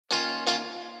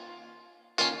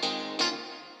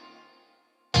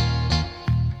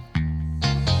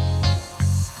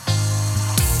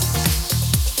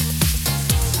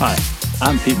Hi,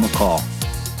 I'm Pete McCall.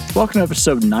 Welcome to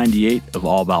episode 98 of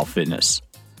All About Fitness.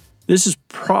 This is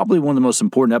probably one of the most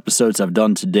important episodes I've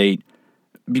done to date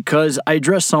because I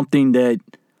address something that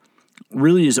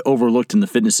really is overlooked in the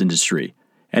fitness industry,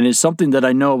 and it's something that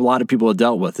I know a lot of people have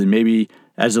dealt with, and maybe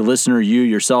as a listener, you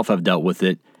yourself have dealt with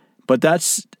it, but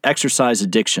that's exercise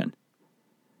addiction.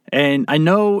 And I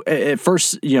know at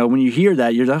first, when you hear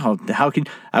that, you're like,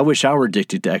 I wish I were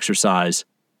addicted to exercise.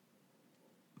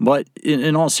 But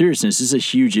in all seriousness, this is a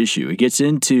huge issue. It gets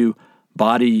into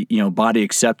body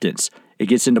acceptance. It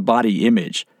gets into body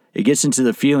image. It gets into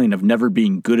the feeling of never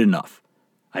being good enough.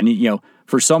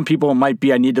 For some people, it might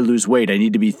be, I need to lose weight. I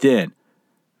need to be thin.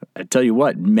 I tell you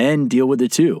what, men deal with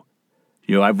it too.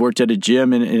 I've worked at a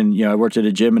gym and I worked at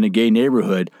a gym in a gay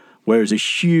neighborhood where there's a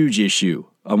huge issue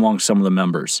among some of the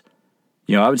members.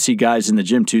 I would see guys in the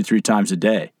gym 2-3 times a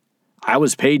day. I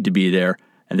was paid to be there,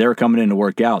 and they were coming in to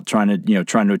work out, trying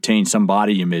to attain some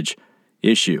body image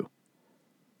issue.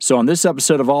 So on this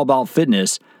episode of All About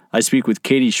Fitness, I speak with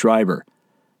Katherine Schreiber.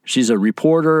 She's a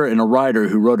reporter and a writer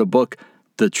who wrote a book,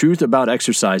 The Truth About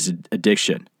Exercise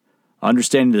Addiction,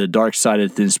 Understanding the Dark Side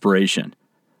of Inspiration.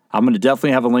 I'm going to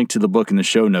definitely have a link to the book in the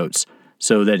show notes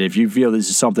so that if you feel this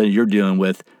is something that you're dealing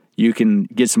with, you can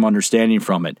get some understanding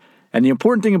from it. And the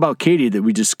important thing about Katie that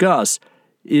we discuss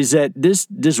is that this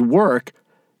work,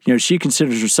 she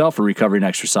considers herself a recovering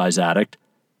exercise addict.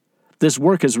 This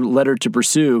work has led her to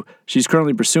pursue, she's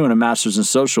currently pursuing a master's in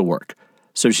social work.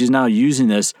 So she's now using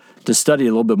this to study a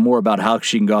little bit more about how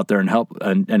she can go out there and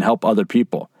help other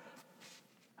people.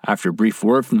 After a brief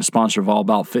word from the sponsor of All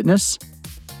About Fitness,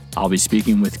 I'll be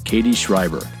speaking with Katherine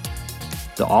Schreiber,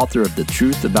 the author of The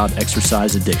Truth About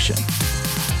Exercise Addiction.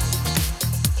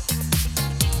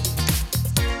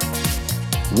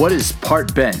 What is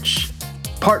part bench,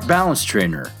 part balance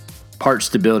trainer, part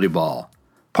stability ball,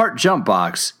 part jump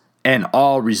box, and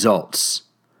all results?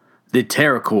 The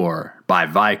TerraCore by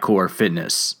Vicor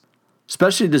Fitness.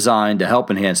 Specially designed to help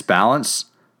enhance balance,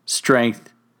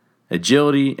 strength,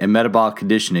 agility, and metabolic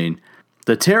conditioning,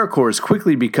 the TerraCore is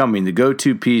quickly becoming the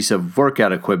go-to piece of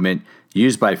workout equipment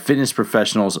used by fitness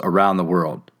professionals around the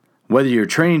world. Whether you're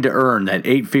training to earn that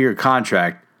 8-figure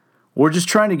contract or just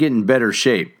trying to get in better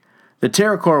shape, the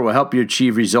TerraCore will help you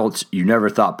achieve results you never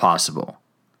thought possible.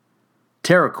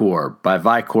 TerraCore by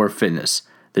Vicor Fitness,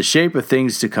 the shape of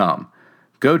things to come.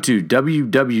 Go to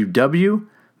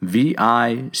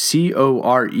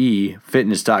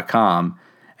www.vicorefitness.com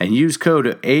and use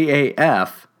code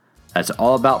AAF, that's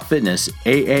All About Fitness,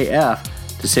 AAF,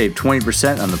 to save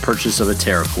 20% on the purchase of a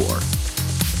TerraCore.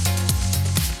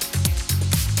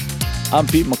 I'm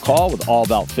Pete McCall with All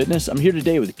About Fitness. I'm here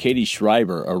today with Katherine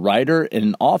Schreiber, a writer and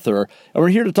an author, and we're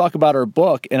here to talk about her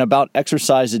book and about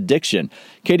exercise addiction.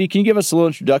 Katie, can you give us a little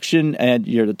introduction and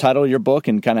the title of your book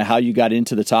and kind of how you got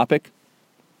into the topic?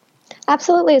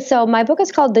 Absolutely. So my book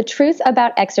is called The Truth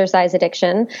About Exercise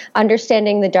Addiction,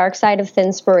 Understanding the Dark Side of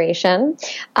Inspiration.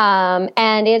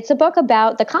 And it's a book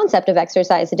about the concept of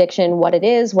exercise addiction, what it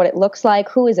is, what it looks like,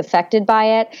 who is affected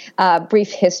by it,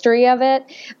 brief history of it,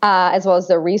 as well as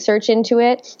the research into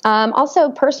it. Also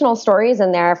personal stories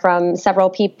in there from several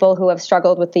people who have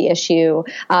struggled with the issue,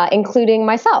 including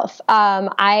myself.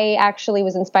 I actually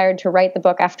was inspired to write the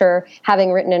book after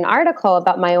having written an article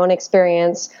about my own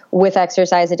experience with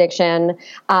exercise addiction.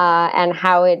 And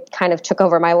how it kind of took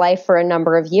over my life for a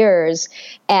number of years.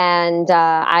 And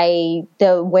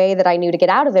the way that I knew to get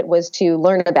out of it was to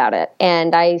learn about it.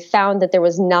 And I found that there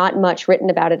was not much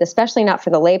written about it, especially not for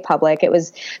the lay public.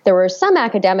 There were some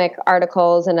academic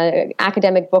articles and an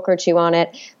academic book or two on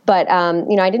it, but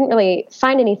I didn't really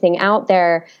find anything out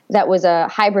there that was a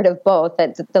hybrid of both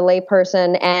that the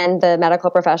layperson and the medical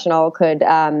professional could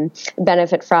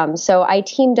benefit from. So I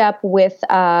teamed up with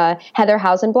Heather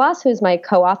Hausenblas, who's my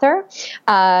co-author.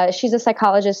 She's a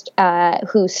psychologist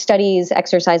who studies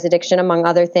exercise addiction, among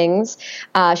other things.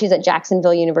 She's at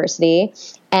Jacksonville University.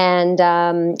 And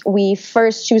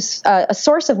she was a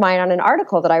source of mine on an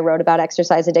article that I wrote about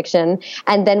exercise addiction.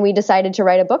 And then we decided to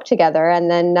write a book together. And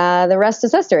then the rest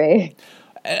is history.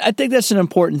 I think that's an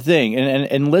important thing.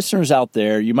 And listeners out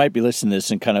there, you might be listening to this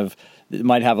and kind of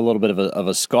might have a little bit of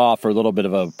a scoff or a little bit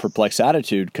of a perplexed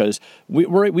attitude because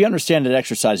we understand that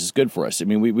exercise is good for us. I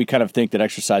mean, we kind of think that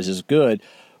exercise is good,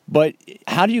 but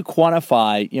how do you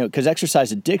quantify, because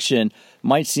exercise addiction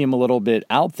might seem a little bit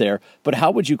out there, but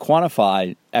how would you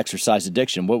quantify exercise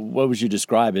addiction? What would you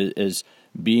describe as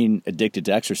being addicted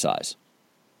to exercise?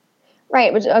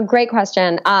 Right, which is a great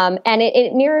question. And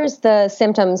it mirrors the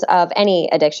symptoms of any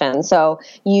addiction. So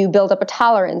you build up a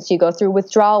tolerance, you go through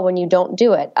withdrawal when you don't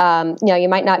do it. You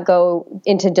might not go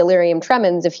into delirium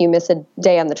tremens if you miss a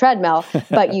day on the treadmill,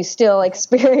 but you still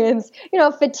experience,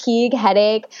 fatigue,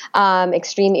 headache,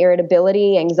 extreme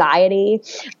irritability, anxiety.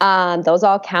 Those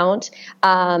all count.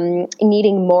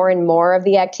 Needing more and more of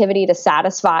the activity to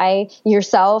satisfy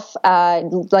yourself,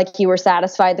 like you were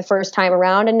satisfied the first time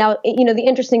around. And now, the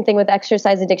interesting thing with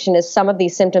exercise addiction is some of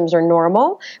these symptoms are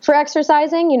normal for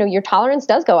exercising. Your tolerance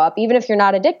does go up, even if you're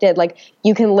not addicted. Like,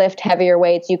 you can lift heavier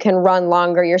weights, you can run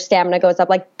longer, your stamina goes up.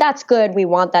 Like, that's good. We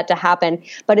want that to happen.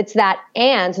 But it's that,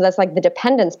 and so that's like the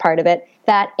dependence part of it.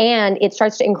 That, and it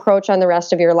starts to encroach on the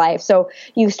rest of your life. So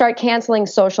you start canceling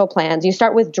social plans. You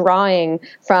start withdrawing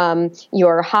from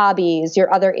your hobbies,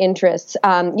 your other interests.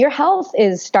 Your health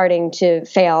is starting to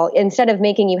fail. Instead of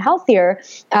making you healthier,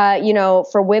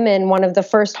 for women, one of the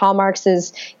first hallmarks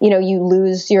is, you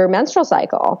lose your menstrual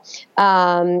cycle.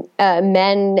 Men,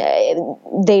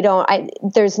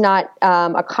 there's not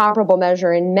a comparable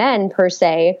measure in men per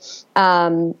se.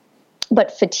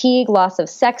 But fatigue, loss of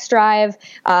sex drive,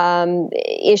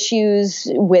 issues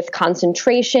with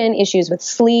concentration, issues with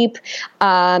sleep.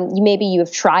 Maybe you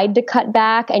have tried to cut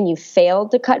back and you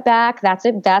failed to cut back. That's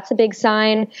a big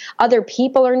sign. Other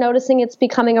people are noticing it's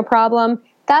becoming a problem.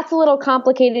 That's a little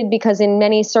complicated because in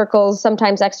many circles,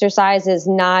 sometimes exercise is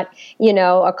not,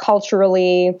 a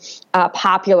culturally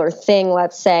popular thing,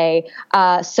 let's say.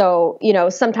 So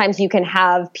sometimes you can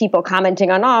have people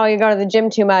commenting on, oh, you go to the gym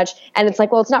too much. And it's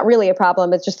like, well, it's not really a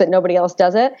problem. It's just that nobody else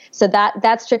does it. So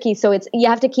that's tricky. So you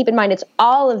have to keep in mind, it's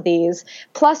all of these,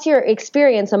 plus your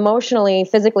experience emotionally,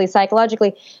 physically,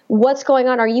 psychologically. What's going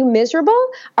on? Are you miserable?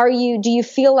 Do you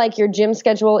feel like your gym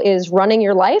schedule is running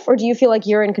your life, or do you feel like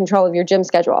you're in control of your gym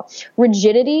schedule?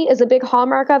 Rigidity is a big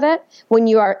hallmark of it. When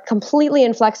you are completely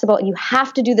inflexible and you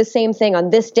have to do the same thing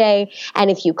on this day, and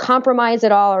if you compromise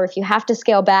at all or if you have to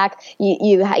scale back,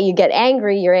 you get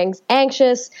angry, you're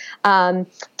anxious.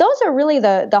 Those are really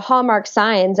the hallmark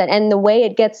signs, and the way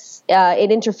it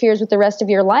interferes with the rest of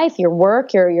your life, your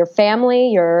work, your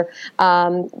family,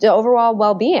 the overall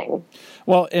well-being.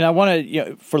 Well, and I want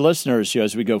to, for listeners,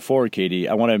 as we go forward, Katie,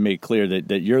 I want to make clear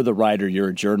that you're the writer, you're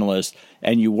a journalist,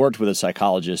 and you worked with a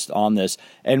psychologist on this.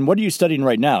 And what are you studying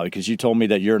right now? Because you told me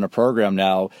that you're in a program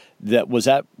now.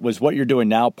 Was what you're doing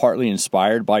now partly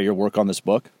inspired by your work on this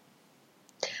book?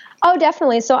 Oh,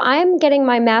 definitely. So I'm getting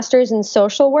my master's in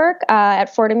social work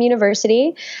at Fordham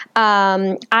University.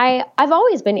 I've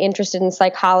always been interested in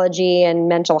psychology and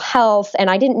mental health, and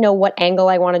I didn't know what angle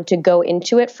I wanted to go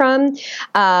into it from.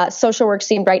 Social work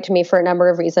seemed right to me for a number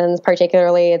of reasons,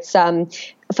 particularly its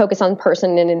focus on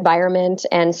person and environment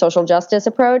and social justice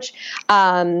approach.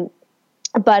 I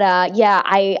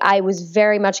was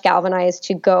very much galvanized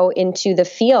to go into the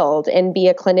field and be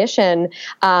a clinician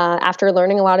after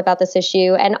learning a lot about this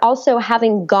issue, and also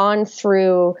having gone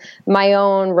through my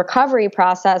own recovery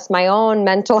process, my own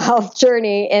mental health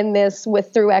journey in this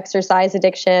through exercise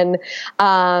addiction.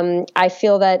 I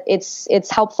feel that it's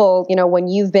helpful, when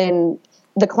you've been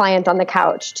the client on the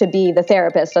couch, to be the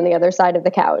therapist on the other side of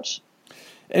the couch.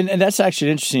 And that's actually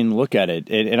an interesting look at it.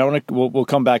 And I we'll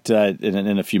come back to that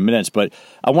in a few minutes. But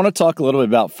I want to talk a little bit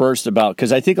about,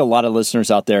 because I think a lot of listeners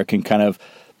out there can kind of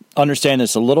understand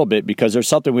this a little bit, because there's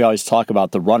something we always talk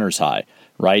about, the runner's high,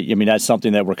 right? I mean, that's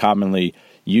something that we're commonly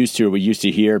used to. We used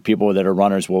to hear people that are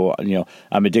runners, well,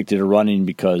 I'm addicted to running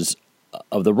because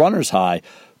of the runner's high.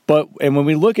 And when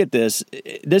we look at this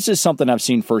is something I've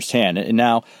seen firsthand. And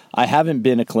now, I haven't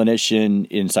been a clinician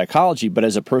in psychology, but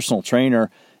as a personal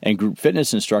trainer and group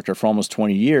fitness instructor for almost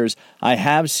 20 years, I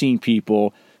have seen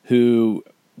people who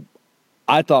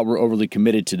I thought were overly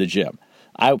committed to the gym.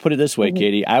 I would put it this way,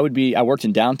 Katie. I worked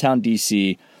in downtown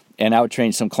D.C., and I would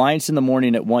train some clients in the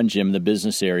morning at one gym in the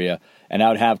business area, and I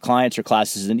would have clients or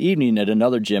classes in the evening at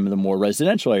another gym in the more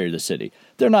residential area of the city.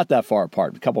 They're not that far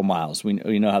apart, a couple miles. We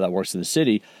know how that works in the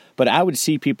city. But I would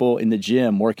see people in the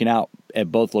gym working out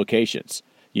at both locations,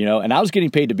 and I was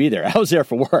getting paid to be there. I was there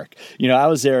for work. I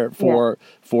was there for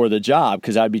the job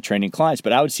because I'd be training clients.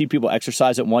 But I would see people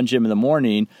exercise at one gym in the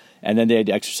morning, and then they'd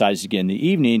exercise again in the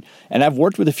evening. And I've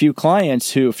worked with a few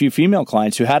female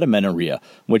clients who had amenorrhea,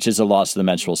 which is a loss of the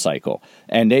menstrual cycle.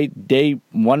 And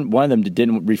one of them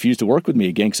didn't refuse to work with me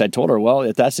again because I told her, well,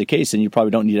 if that's the case, then you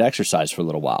probably don't need to exercise for a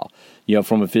little while,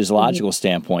 from a physiological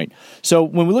standpoint. So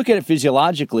when we look at it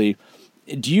physiologically,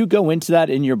 do you go into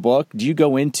that in your book? Do you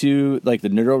go into like the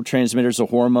neurotransmitters, the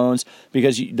hormones?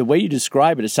 Because the way you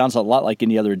describe it, it sounds a lot like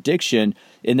any other addiction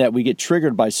in that we get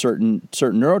triggered by certain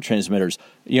neurotransmitters.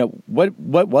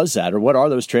 What was that, or what are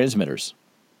those transmitters?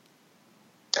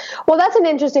 Well, that's an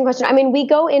interesting question. I mean, we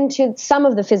go into some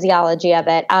of the physiology of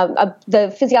it,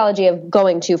 the physiology of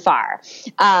going too far,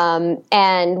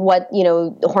 and what,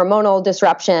 hormonal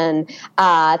disruption,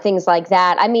 things like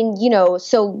that. I mean,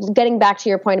 so getting back to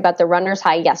your point about the runner's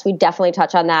high, yes, we definitely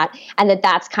touch on that, and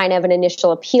that's kind of an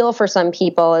initial appeal for some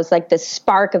people, is like this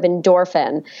spark of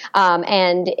endorphin.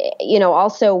 And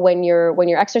also when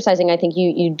you're exercising, I think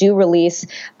you do release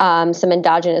some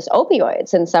endogenous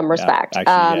opioids in some respect.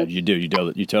 Actually, you do.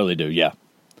 You totally do. Yeah.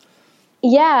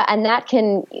 Yeah, and that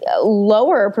can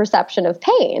lower perception of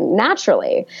pain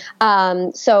naturally.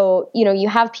 So, you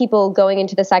have people going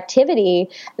into this activity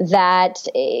that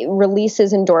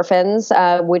releases endorphins,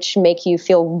 which make you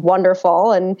feel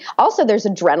wonderful. And also there's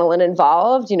adrenaline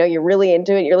involved. You're really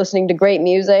into it. You're listening to great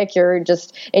music. You're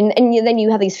just, and then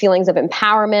you have these feelings of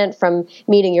empowerment from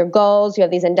meeting your goals. You have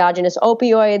these endogenous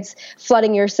opioids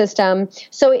flooding your system.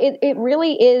 So it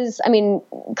really is, I mean,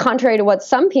 contrary to what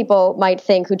some people might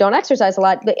think who don't exercise a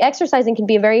lot, the exercising can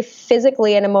be a very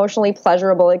physically and emotionally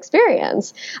pleasurable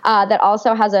experience that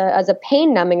also has a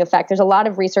pain numbing effect. There's a lot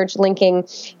of research linking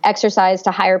exercise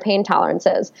to higher pain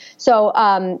tolerances. So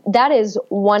that is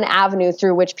one avenue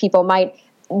through which people might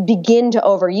begin to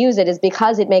overuse it, is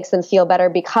because it makes them feel better,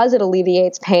 because it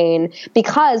alleviates pain,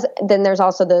 because then there's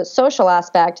also the social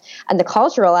aspect and the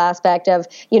cultural aspect of,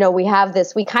 we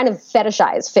kind of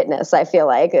fetishize fitness, I feel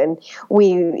like, and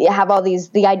we have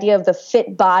the idea of the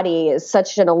fit body is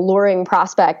such an alluring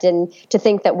prospect, and to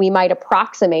think that we might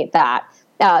approximate that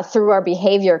through our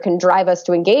behavior can drive us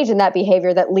to engage in that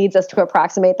behavior that leads us to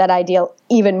approximate that ideal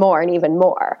even more and even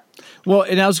more. Well,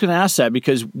 and I was going to ask that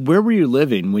because where were you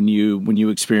living when you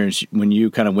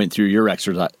kind of went through your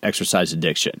exercise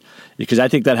addiction? Because I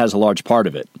think that has a large part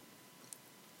of it.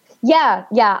 Yeah.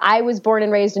 I was born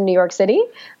and raised in New York City,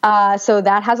 so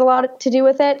that has a lot to do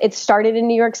with it. It started in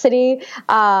New York City.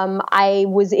 I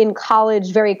was in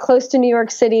college very close to New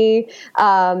York City.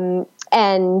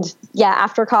 And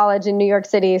after college in New York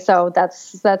City, so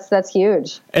that's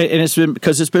huge. And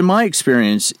it's been my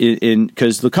experience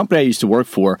because the company I used to work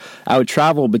for, I would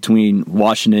travel between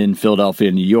Washington, Philadelphia,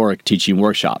 and New York teaching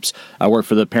workshops. I worked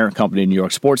for the parent company, New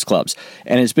York Sports Clubs,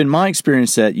 and it's been my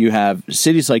experience that you have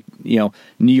cities like New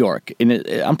York, and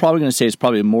I'm probably going to say it's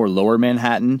probably more lower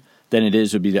Manhattan than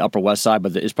it would be the Upper West Side,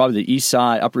 but it's probably the East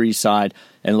Side, Upper East Side,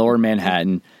 and Lower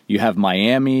Manhattan. You have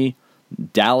Miami,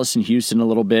 Dallas, and Houston a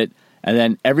little bit. And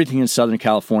then everything in Southern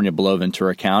California below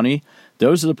Ventura County,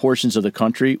 those are the portions of the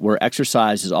country where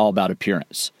exercise is all about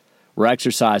appearance, where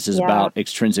exercise is about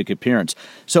extrinsic appearance.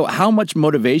 So how much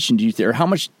motivation do you think, or how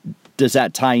much does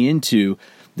that tie into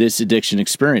this addiction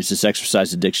experience, this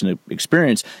exercise addiction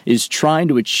experience, is trying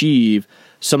to achieve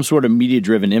some sort of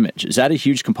media-driven image? Is that a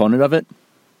huge component of it?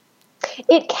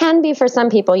 It can be for some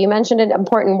people. You mentioned an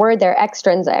important word there,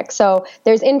 extrinsic. So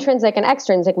there's intrinsic and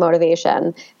extrinsic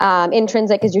motivation.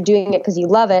 Intrinsic is you're doing it because you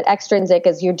love it. Extrinsic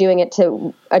is you're doing it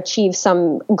to achieve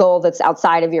some goal that's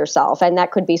outside of yourself. And that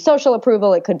could be social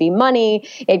approval. It could be money.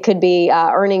 It could be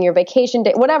earning your vacation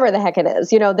day, whatever the heck it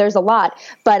is. There's a lot.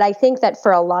 But I think that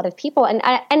for a lot of people,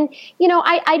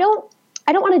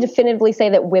 I don't want to definitively say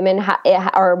that women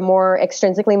are more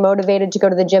extrinsically motivated to go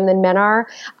to the gym than men are.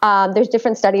 There's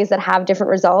different studies that have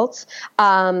different results.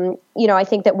 I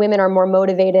think that women are more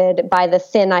motivated by the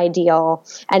thin ideal,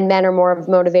 and men are more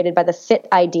motivated by the fit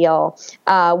ideal,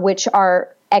 which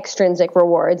are extrinsic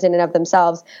rewards in and of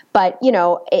themselves. But,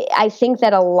 I think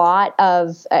that a lot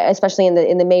of, especially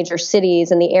in the major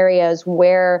cities and the areas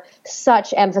where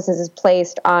such emphasis is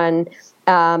placed on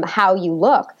how you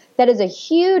look, that is a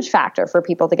huge factor for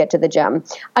people to get to the gym.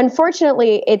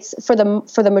 Unfortunately, it's for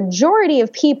the majority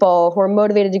of people who are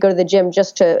motivated to go to the gym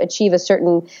just to achieve a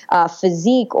certain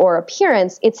physique or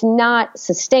appearance, it's not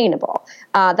sustainable.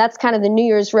 That's kind of the New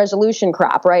Year's resolution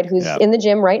crop, right? Who's in the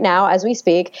gym right now as we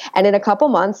speak, and in a couple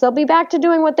months they'll be back to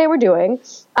doing what they were doing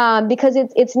because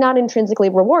it's not intrinsically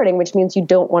rewarding, which means you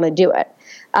don't want to do it.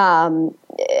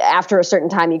 After a certain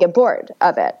time, you get bored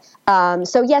of it.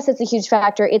 So yes, it's a huge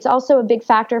factor. It's also a big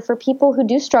factor for people who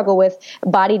do struggle with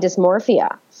body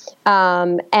dysmorphia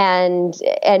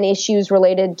and issues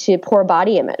related to poor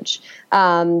body image.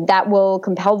 That will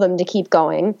compel them to keep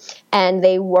going, and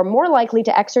they were more likely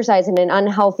to exercise in an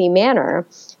unhealthy manner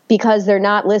because they're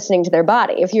not listening to their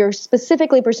body. If you're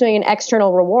specifically pursuing an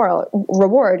external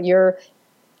reward, you're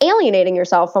alienating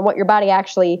yourself from what your body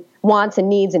actually wants and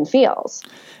needs and feels.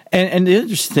 And the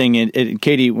interesting thing, and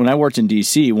Katie, when I worked in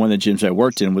D.C., one of the gyms I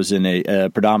worked in was in a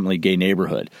predominantly gay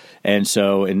neighborhood. And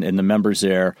so, and the members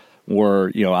there,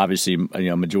 were, obviously,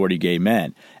 majority gay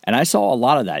men. And I saw a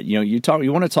lot of that. You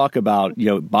want to talk about,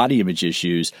 body image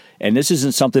issues, and this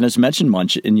isn't something that's mentioned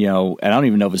much and I don't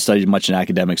even know if it's studied much in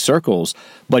academic circles,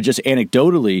 but just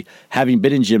anecdotally, having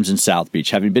been in gyms in South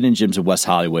Beach, having been in gyms in West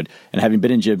Hollywood, and having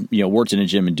been in gym, worked in a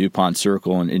gym in DuPont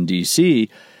Circle in DC,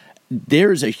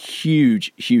 there's a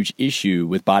huge, huge issue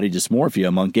with body dysmorphia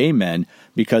among gay men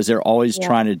because they're always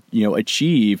trying to,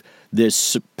 achieve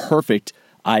this perfect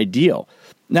ideal.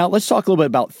 Now, let's talk a little bit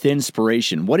about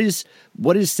thinspiration. What is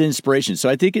thinspiration? So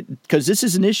I think because this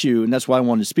is an issue, and that's why I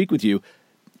wanted to speak with you,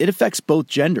 it affects both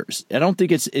genders. I don't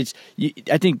think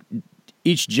I think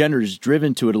each gender is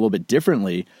driven to it a little bit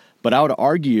differently, but I would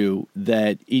argue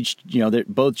that that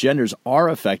both genders are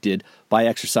affected by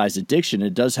exercise addiction.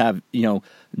 It does have,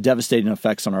 devastating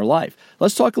effects on our life.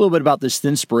 Let's talk a little bit about this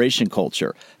thinspiration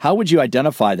culture. How would you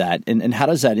identify that, and how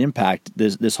does that impact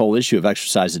this whole issue of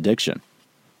exercise addiction?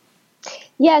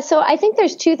 Yeah, so I think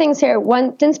there's two things here.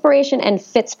 One, thinspiration and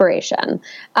fitspiration.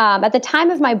 At the time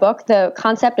of my book, the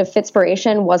concept of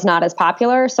fitspiration was not as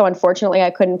popular, so unfortunately I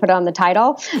couldn't put it on the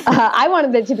title. I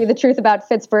wanted it to be the truth about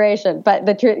fitspiration, but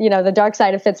the dark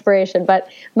side of fitspiration. But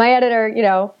my editor,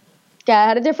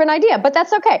 had a different idea, but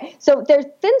that's okay. So there's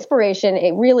thinspiration.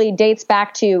 It really dates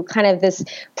back to kind of this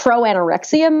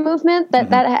pro-anorexia movement that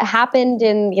happened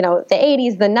in, the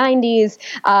 80s, the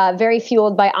 90s, very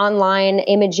fueled by online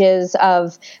images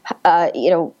of,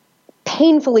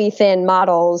 painfully thin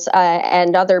models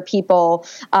and other people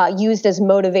used as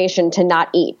motivation to not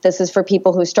eat. This is for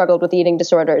people who struggled with eating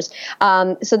disorders.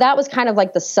 So that was kind of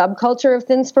like the subculture of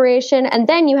thinspiration. And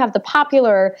then you have the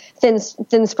popular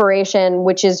thinspiration,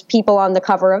 which is people on the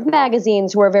cover of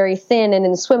magazines who are very thin and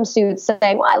in swimsuits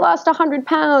saying, well, I lost 100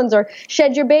 pounds or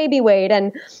shed your baby weight.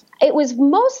 And it was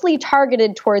mostly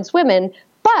targeted towards women,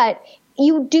 but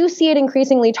you do see it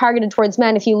increasingly targeted towards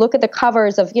men. If you look at the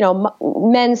covers of,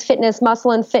 Men's Fitness,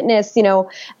 Muscle and Fitness,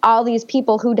 all these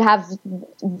people who have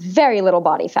very little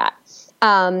body fat.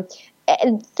 And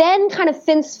then kind of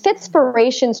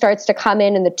fitspiration starts to come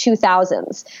in the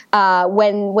 2000s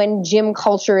when gym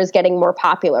culture is getting more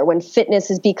popular, when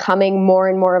fitness is becoming more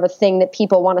and more of a thing that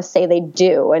people want to say they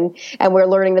do, and we're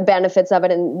learning the benefits of it,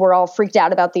 and we're all freaked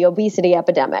out about the obesity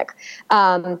epidemic.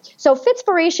 So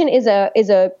fitspiration is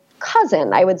a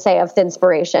cousin, I would say, of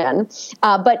thinspiration,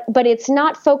 but it's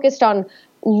not focused on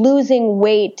losing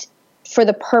weight for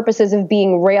the purposes of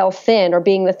being rail thin or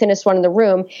being the thinnest one in the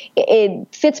room.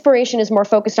 Fitspiration is more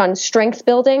focused on strength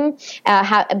building,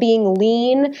 being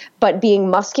lean, but being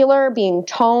muscular, being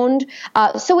toned.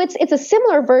 So it's a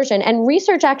similar version. And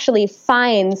research actually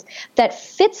finds that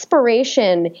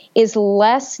fitspiration is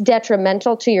less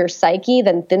detrimental to your psyche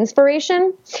than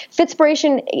thinspiration.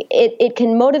 Fitspiration, it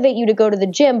can motivate you to go to the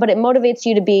gym, but it motivates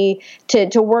you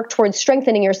to work towards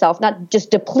strengthening yourself, not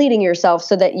just depleting yourself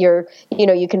so that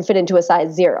you can fit into a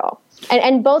size 0.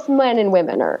 And both men and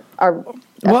women are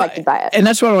affected by it. And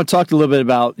that's what I want to talk a little bit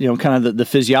about, kind of the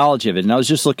physiology of it. And I was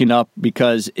just looking up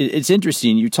because it's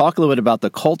interesting. You talk a little bit about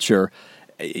the culture.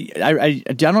 I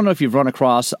don't know if you've run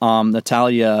across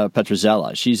Natalia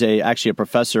Petrozella. She's actually a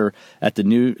professor at the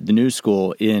New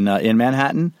School in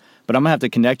Manhattan. But I'm going to have to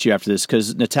connect you after this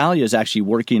because Natalia is actually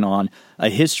working on a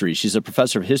history. She's a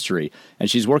professor of history, and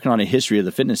she's working on a history of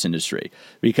the fitness industry.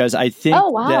 Because I think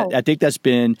that's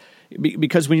been –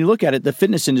 because when you look at it, the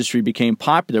fitness industry became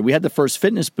popular. We had the first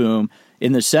fitness boom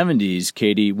in the 70s,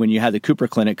 Katie, when you had the Cooper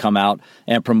Clinic come out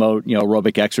and promote,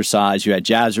 aerobic exercise. You had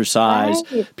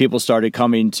jazzercise. Right. People started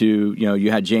coming to,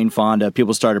 you had Jane Fonda.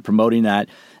 People started promoting that.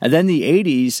 And then the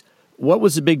 80s – What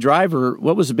was the big driver?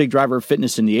 What was the big driver of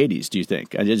fitness in the 80s? Do you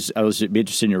think? I was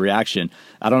interested in your reaction.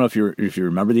 I don't know if you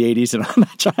remember the 80s, and I'm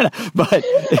not trying to, but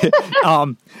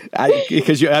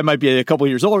because I might be a couple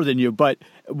years older than you. But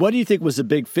what do you think was the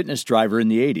big fitness driver in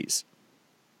the 80s?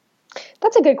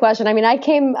 That's a good question. I mean, I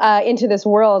came into this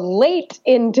world late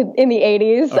in the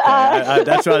 80s. Okay,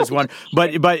 that's what I was wondering.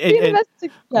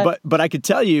 But I could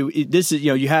tell you this is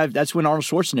that's when Arnold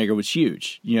Schwarzenegger was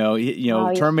huge.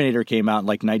 Terminator came out in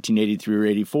like 1983 or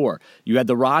 84. You had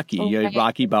the Rocky. Okay. You had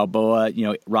Rocky Balboa.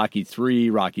 Rocky 3,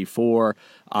 Rocky 4.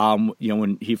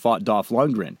 When he fought Dolph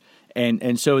Lundgren,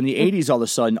 and so in the 80s, all of a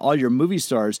sudden, all your movie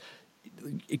stars.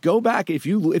 Go back if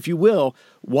you will,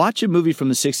 watch a movie from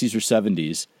the 60s or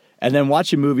 70s. And then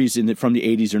watching movies from the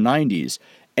 80s or 90s,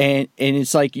 and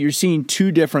it's like you're seeing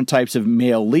two different types of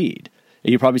male lead.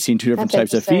 You're probably seeing two different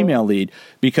types of female lead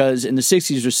because in the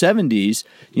 60s or 70s,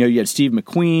 you had Steve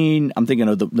McQueen. I'm thinking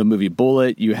of the movie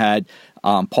Bullet. You had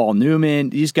Paul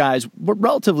Newman. These guys were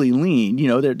relatively lean.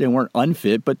 They weren't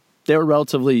unfit, but they were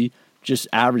relatively just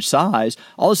average size.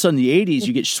 All of a sudden, in the 80s,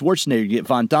 you get Schwarzenegger, you get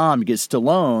Van Damme, you get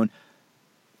Stallone.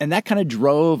 And that kind of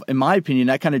drove, in my opinion,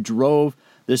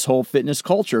 this whole fitness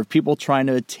culture of people trying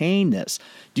to attain this.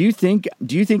 Do you think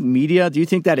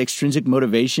that extrinsic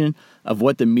motivation of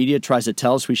what the media tries to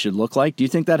tell us we should look like, do you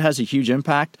think that has a huge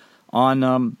impact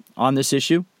on this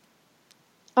issue?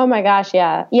 Oh my gosh,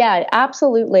 yeah. Yeah,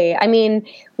 absolutely. I mean,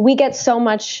 we get so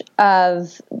much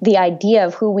of the idea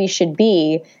of who we should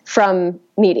be from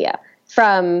media,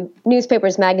 from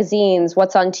newspapers, magazines,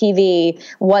 what's on TV,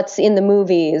 what's in the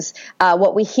movies,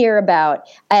 what we hear about.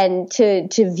 And to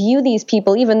view these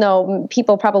people, even though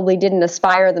people probably didn't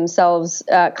aspire themselves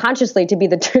consciously to be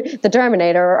the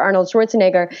Terminator or Arnold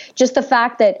Schwarzenegger, just the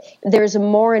fact that there's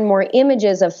more and more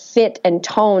images of fit and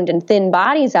toned and thin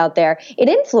bodies out there, it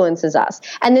influences us.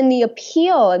 And then the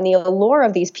appeal and the allure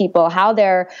of these people, how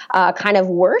they're kind of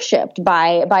worshipped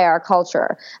by our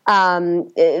culture,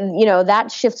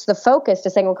 that shifts the focus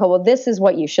to saying, okay, well, this is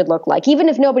what you should look like. Even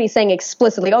if nobody's saying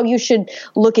explicitly, oh, you should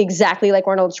look exactly like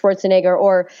Arnold Schwarzenegger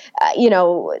or,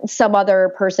 some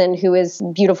other person who is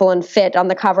beautiful and fit on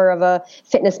the cover of a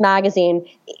fitness magazine.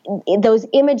 Those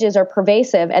images are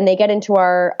pervasive and they get into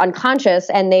our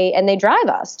unconscious and they drive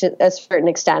us to a certain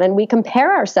extent. And we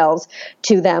compare ourselves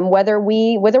to them, whether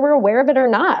we're aware of it or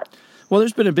not. Well,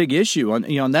 there's been a big issue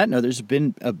on that note. There's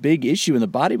been a big issue in the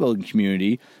bodybuilding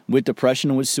community with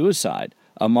depression and with suicide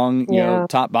among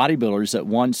top bodybuilders that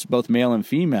once, both male and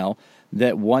female,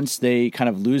 that once they kind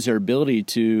of lose their ability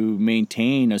to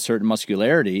maintain a certain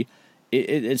muscularity,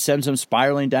 it sends them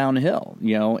spiraling downhill.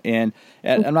 And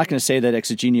I'm not going to say that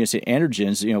exogenous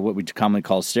androgens, what we commonly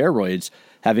call steroids,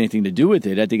 have anything to do with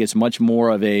it. I think it's much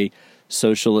more of a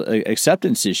social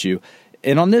acceptance issue.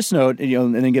 And on this note,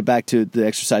 and then get back to the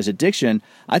exercise addiction,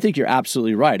 I think you're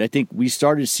absolutely right. I think we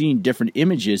started seeing different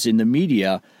images in the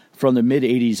media from the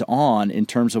mid-'80s on in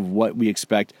terms of what we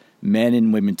expect men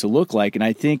and women to look like. And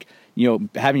I think,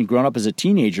 having grown up as a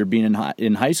teenager, being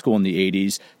in high school in the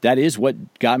 80s, that is what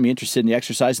got me interested in the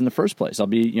exercise in the first place. I'll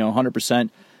be, 100%,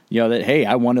 that, hey,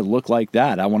 I want to look like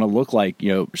that. I want to look like,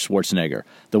 Schwarzenegger.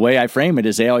 The way I frame it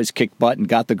is they always kicked butt and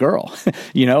got the girl.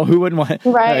 Who wouldn't want,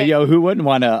 right. Who wouldn't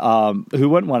want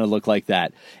to look like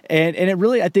that? And it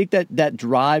really, I think that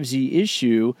drives the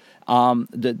issue.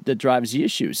 That drives the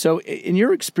issue. So in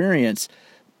your experience,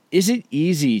 is it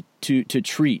easy to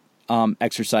treat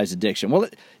exercise addiction? Well,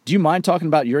 do you mind talking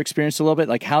about your experience a little bit?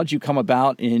 Like, how'd you come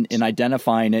about in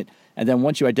identifying it? And then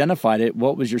once you identified it,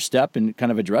 what was your step in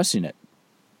kind of addressing it?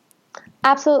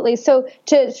 Absolutely. So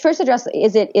to first address,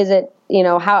 is it,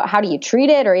 how do you treat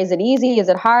it, or is it easy? Is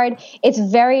it hard? It's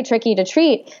very tricky to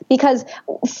treat because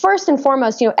first and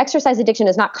foremost, exercise addiction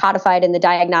is not codified in the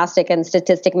Diagnostic and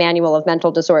Statistic Manual of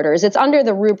Mental Disorders. It's under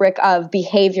the rubric of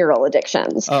behavioral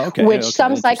addictions, which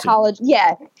some psychology,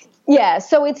 Yeah,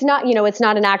 so it's not, it's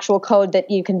not an actual code that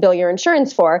you can bill your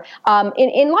insurance for,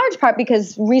 in large part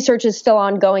because research is still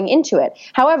ongoing into it.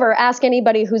 However, ask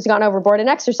anybody who's gone overboard in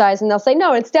exercise and they'll say,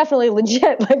 no, it's definitely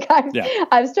legit. Like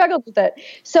I've struggled with it.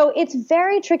 So it's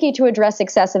very tricky to address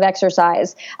excessive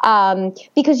exercise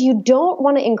because you don't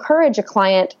want to encourage a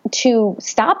client to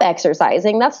stop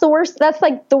exercising. That's the worst. That's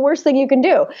like the worst thing you can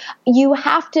do. You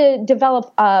have to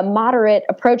develop a moderate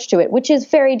approach to it, which is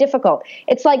very difficult.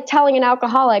 It's like telling an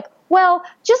alcoholic, well,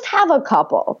 just have a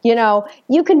couple,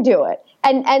 you can do it.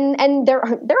 And there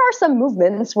are some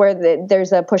movements where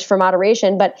there's a push for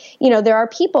moderation, but, there are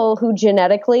people who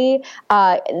genetically,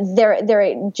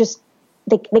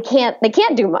 they can't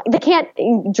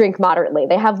drink moderately.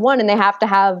 They have one and they have to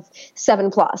have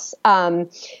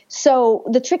 7+. So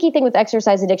the tricky thing with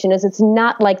exercise addiction is it's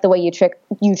not like the way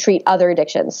you treat other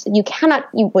addictions. You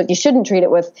shouldn't treat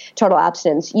it with total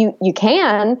abstinence. You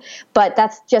can, but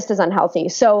that's just as unhealthy.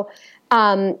 So,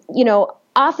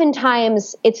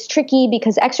 oftentimes it's tricky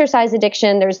because exercise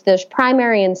addiction, there's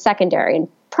primary and secondary. And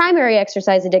primary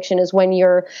exercise addiction is when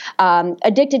you're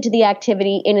addicted to the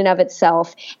activity in and of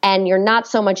itself, and you're not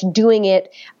so much doing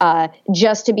it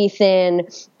just to be thin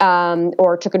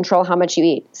or to control how much you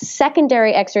eat.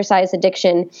 Secondary exercise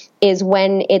addiction is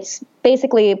when it's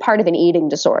basically part of an eating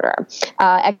disorder.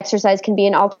 Exercise can be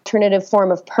an alternative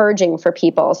form of purging for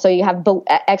people. So you have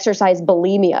exercise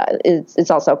bulimia,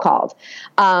 it's also called.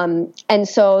 And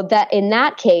so that in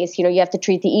that case, you have to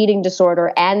treat the eating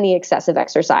disorder and the excessive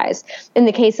exercise. In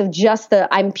the case of just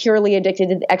I'm purely addicted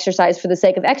to exercise for the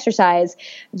sake of exercise,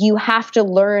 you have to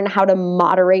learn how to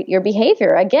moderate your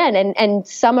behavior again. And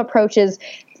some approaches,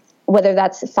 whether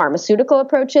that's pharmaceutical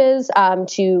approaches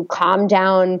to calm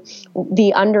down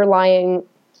the underlying,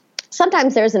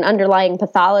 sometimes there's an underlying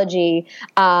pathology,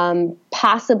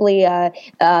 possibly a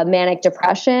manic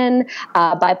depression,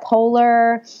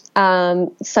 bipolar,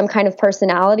 some kind of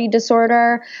personality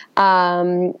disorder.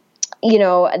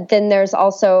 Then there's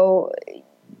also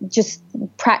just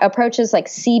approaches like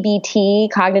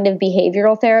CBT, cognitive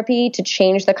behavioral therapy, to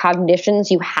change the cognitions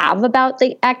you have about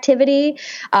the activity,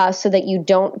 so that you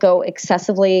don't go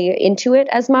excessively into it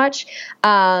as much.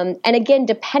 And again,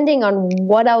 depending on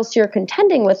what else you're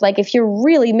contending with, like if you're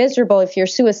really miserable, if you're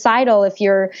suicidal, if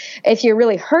you're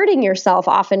really hurting yourself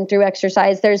often through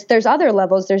exercise, there's other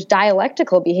levels. There's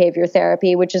dialectical behavior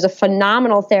therapy, which is a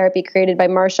phenomenal therapy created by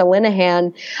Marsha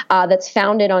Linehan, that's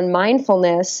founded on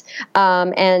mindfulness,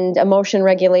 and emotion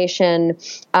regulation,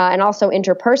 and also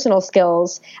interpersonal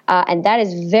skills. And that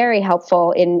is very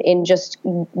helpful in just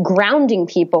grounding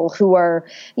people who are,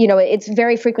 it's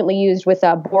very frequently used with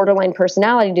borderline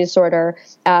personality disorder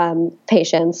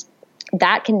patients.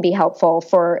 That can be helpful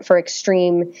for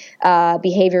extreme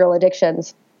behavioral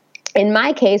addictions. In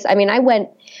my case,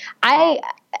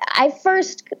 I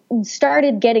first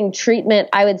started getting treatment,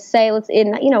 I would say,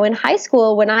 in high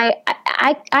school, when I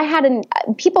had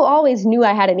people always knew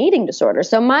I had an eating disorder.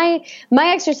 So my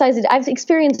exercise, I've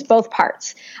experienced both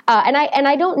parts. And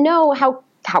I don't know how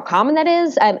common that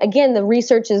is. Again, the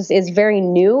research is very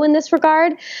new in this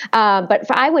regard.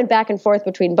 But I went back and forth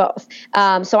between both.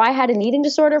 So I had an eating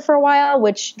disorder for a while,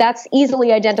 which that's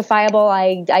easily identifiable.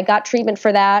 I got treatment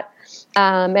for that.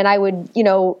 And I would,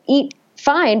 eat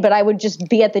fine, but I would just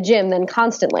be at the gym then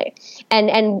constantly.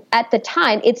 And at the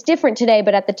time, it's different today,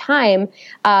 but at the time,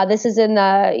 this is in the,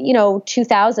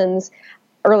 2000s,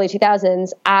 early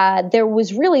 2000s, there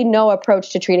was really no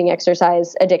approach to treating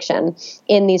exercise addiction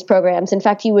in these programs. In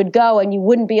fact, you would go and you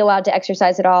wouldn't be allowed to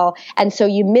exercise at all. And so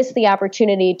you miss the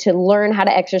opportunity to learn how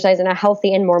to exercise in a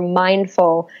healthy and more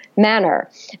mindful manner.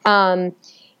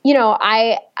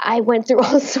 I went through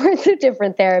all sorts of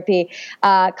different therapy,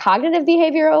 cognitive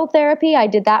behavioral therapy. I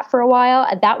did that for a while,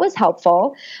 and that was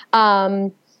helpful.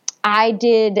 I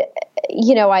did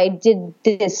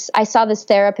this, I saw this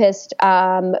therapist,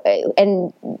 and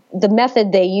the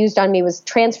method they used on me was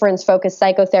transference-focused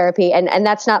psychotherapy, and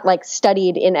that's not like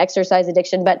studied in exercise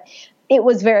addiction, but it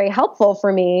was very helpful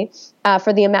for me,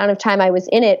 for the amount of time I was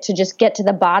in it, to just get to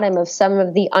the bottom of some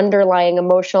of the underlying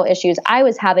emotional issues I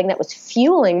was having that was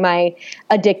fueling my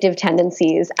addictive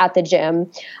tendencies at the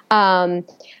gym.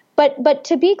 But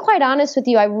to be quite honest with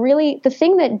you, the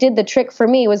thing that did the trick for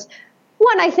me was,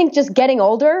 one, I think just getting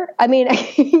older. I mean,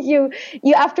 you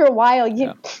after a while,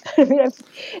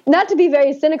 not to be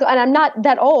very cynical, and I'm not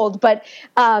that old, but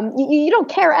you don't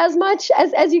care as much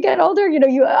as you get older.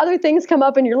 Other things come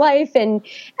up in your life, and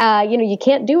you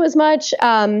can't do as much.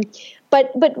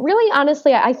 But really,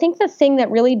 honestly, I think the thing that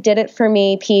really did it for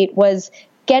me, Pete, was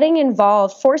getting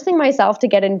involved, forcing myself to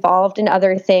get involved in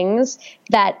other things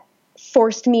that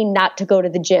forced me not to go to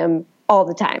the gym all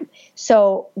the time.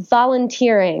 So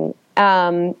volunteering,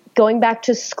 going back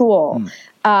to school,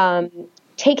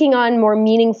 taking on more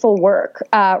meaningful work.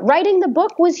 Writing the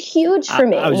book was huge for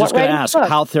me. I was just going to ask,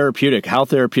 how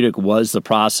therapeutic was the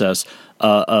process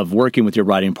of working with your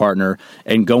writing partner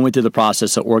and going through the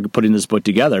process of putting this book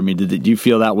together? I mean, did you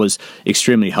feel that was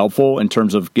extremely helpful in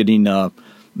terms of getting a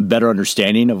better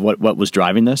understanding of what was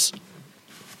driving this?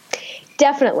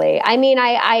 Definitely. I mean,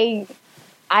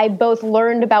 I both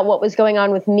learned about what was going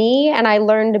on with me, and I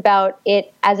learned about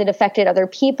it as it affected other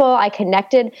people. I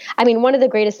connected. I mean, one of the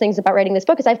greatest things about writing this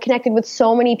book is I've connected with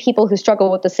so many people who struggle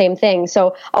with the same thing.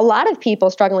 So a lot of people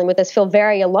struggling with this feel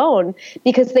very alone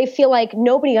because they feel like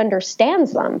nobody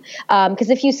understands them. Because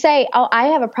if you say, "Oh, I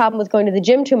have a problem with going to the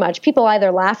gym too much," people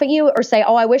either laugh at you or say,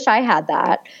 "Oh, I wish I had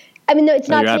that." I mean, it's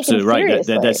not taken seriously.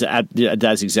 Right.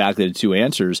 That's exactly the two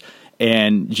answers.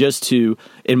 And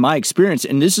in my experience,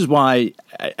 and this is why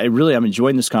I'm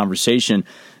enjoying this conversation,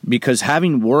 because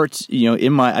having worked,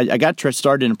 I got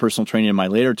started in personal training in my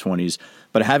later 20s,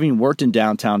 but having worked in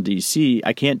downtown DC,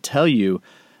 I can't tell you,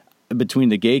 between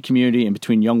the gay community and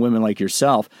between young women like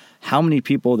yourself, how many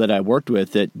people that I worked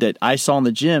with that I saw in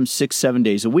the gym 6-7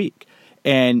 days a week.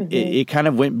 And it kind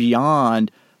of went beyond.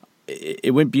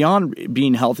 It went beyond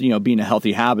being healthy, being a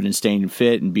healthy habit and staying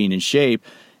fit and being in shape.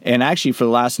 And actually, for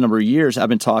the last number of years, I've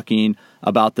been talking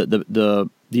about the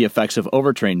effects of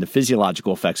overtraining, the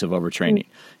physiological effects of overtraining.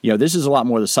 This is a lot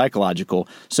more the psychological.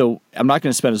 So I'm not going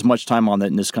to spend as much time on that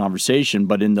in this conversation,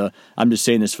 but I'm just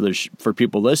saying this for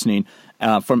people listening.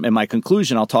 In my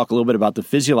conclusion, I'll talk a little bit about the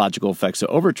physiological effects of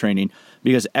overtraining,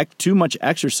 because too much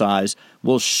exercise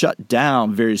will shut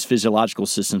down various physiological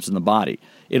systems in the body.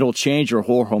 It'll change your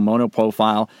whole hormonal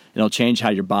profile. It'll change how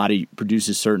your body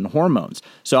produces certain hormones.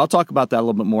 So I'll talk about that a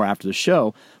little bit more after the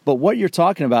show. But what you're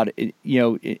talking about,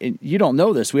 you don't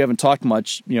know this. We haven't talked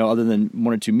much, other than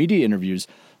one or two media interviews.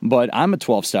 but I'm a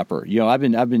 12-stepper.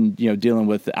 I've been dealing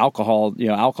with alcohol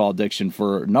addiction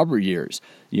for a number of years,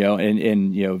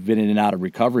 and been in and out of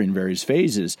recovery in various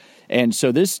phases. And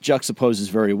so this juxtaposes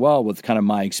very well with kind of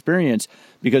my experience,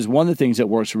 because one of the things that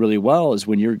works really well is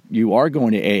when you are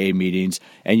going to AA meetings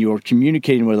and you are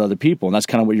communicating with other people, and that's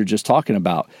kind of what you're just talking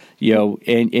about,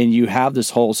 and you have this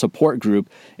whole support group,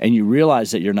 and you realize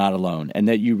that you're not alone, and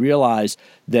that you realize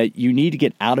that you need to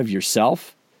get out of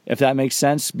yourself, if that makes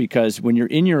sense, because when you're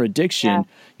in your addiction,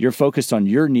 you're focused on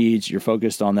your needs, you're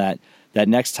focused on that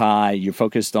next high, you're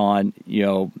focused on,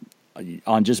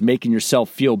 on just making yourself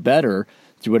feel better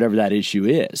through whatever that issue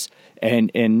is.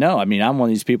 And no, I mean, I'm one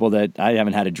of these people that I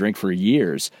haven't had a drink for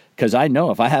years, because I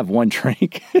know if I have one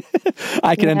drink,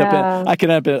 I can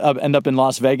end up in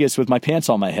Las Vegas with my pants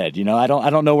on my head. I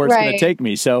don't know where it's going to take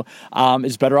me. So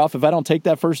it's better off if I don't take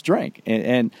that first drink.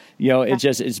 And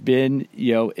it's been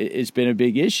a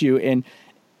big issue.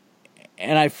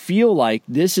 And I feel like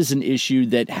this is an issue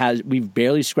that we've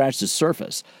barely scratched the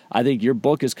surface. I think your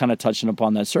book is kind of touching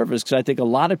upon that surface, because I think a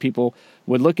lot of people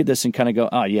would look at this and kind of go,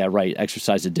 oh, yeah, right,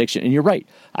 exercise addiction. And you're right.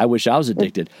 I wish I was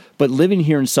addicted. But living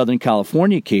here in Southern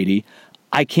California, Katie,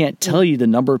 I can't tell you the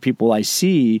number of people I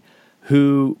see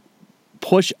who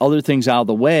push other things out of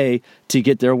the way to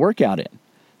get their workout in.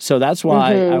 So that's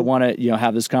why I want to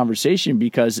have this conversation,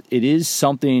 because it is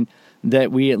something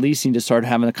that we at least need to start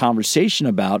having a conversation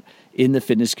about in the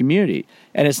fitness community.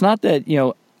 And it's not that,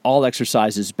 all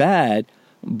exercise is bad,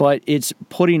 but it's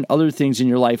putting other things in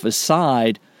your life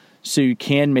aside so you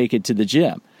can make it to the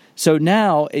gym. So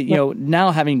now,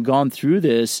 now having gone through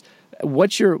this,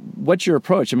 what's your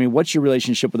approach? I mean, what's your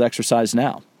relationship with exercise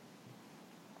now?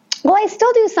 Well, I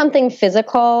still do something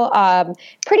physical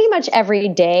pretty much every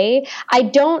day. I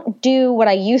don't do what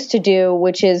I used to do,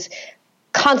 which is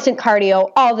constant cardio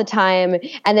all the time,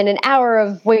 and then an hour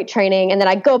of weight training, and then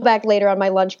I go back later on my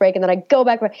lunch break, and then I go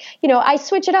back. I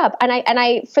switch it up, and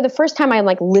I for the first time, I'm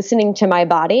like listening to my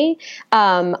body.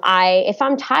 If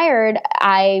I'm tired,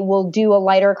 I will do a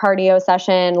lighter cardio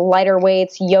session, lighter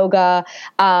weights, yoga.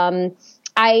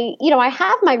 I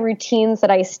have my routines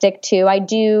that I stick to. I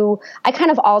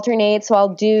kind of alternate. So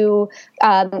I'll do,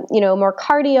 more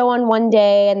cardio on one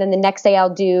day, and then the next day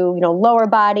I'll do, lower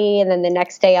body. And then the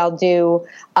next day I'll do,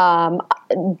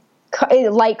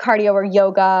 light cardio or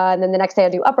yoga. And then the next day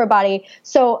I'll do upper body.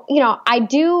 So, I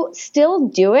do still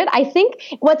do it. I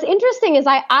think what's interesting is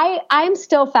I'm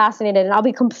still fascinated, and I'll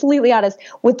be completely honest,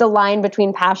 with the line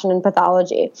between passion and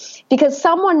pathology, because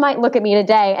someone might look at me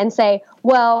today and say,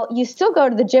 well, you still go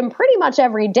to the gym pretty much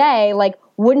every day. Like,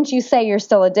 wouldn't you say you're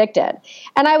still addicted?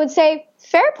 And I would say,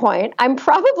 fair point. I'm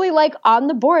probably like on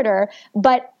the border,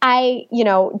 but I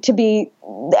hope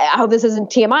this isn't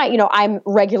TMI, I'm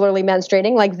regularly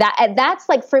menstruating like that. That's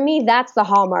like, for me, that's the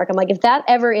hallmark. I'm like, if that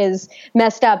ever is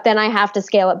messed up, then I have to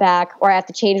scale it back, or I have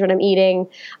to change what I'm eating.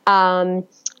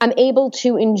 I'm able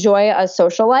to enjoy a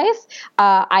social life.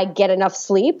 I get enough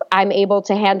sleep. I'm able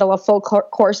to handle a full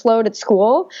course load at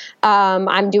school.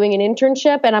 I'm doing an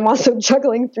internship, and I'm also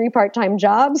juggling 3 part-time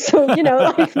jobs. So,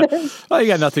 like this. Oh, you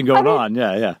got nothing going on.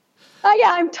 Yeah.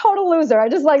 Yeah, I'm a total loser. I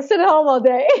just like sit at home all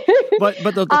day.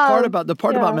 but the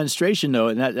part about menstruation, though,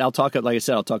 and I'll talk, like I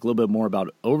said, I'll talk a little bit more about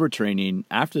overtraining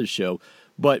after the show.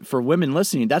 But for women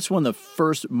listening, that's one of the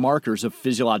first markers of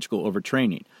physiological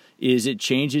overtraining. Is it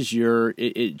changes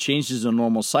the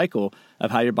normal cycle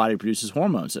of how your body produces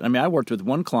hormones. I mean, I worked with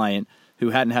one client who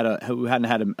hadn't had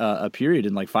a period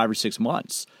in like 5 or 6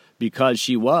 months, because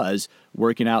she was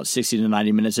working out 60 to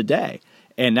 90 minutes a day.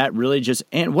 And that really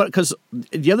because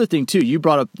the other thing too, you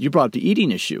brought up the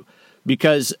eating issue,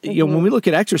 because when we look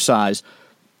at exercise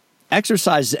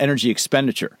is energy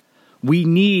expenditure. We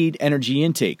need energy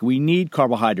intake. We need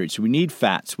carbohydrates. We need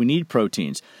fats. We need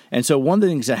proteins. And so one of the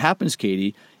things that happens,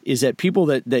 Katie, is that people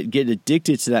that get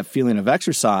addicted to that feeling of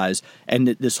exercise and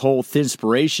this whole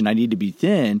thinspiration, I need to be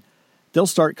thin, they'll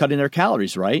start cutting their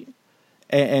calories, right?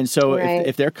 And so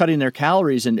if they're cutting their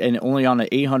calories and only on an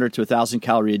 800 to 1,000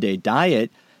 calorie a day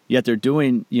diet, yet they're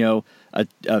doing, a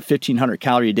 1,500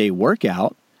 calorie a day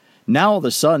workout, now all of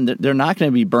a sudden they're not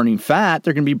going to be burning fat,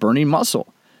 they're going to be burning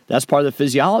muscle. That's part of the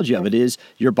physiology of it, is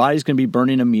your body's going to be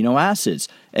burning amino acids.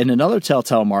 And another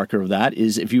telltale marker of that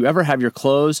is if you ever have your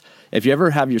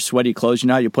sweaty clothes,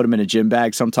 how you put them in a gym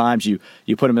bag sometimes, you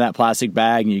put them in that plastic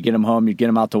bag and you get them home, you get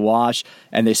them out to wash,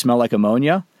 and they smell like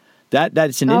ammonia.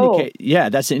 That's an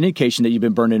indication that you've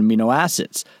been burning amino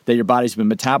acids, that your body's been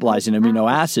metabolizing amino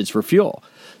acids for fuel.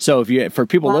 So for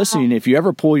people listening, if you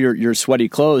ever pull your sweaty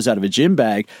clothes out of a gym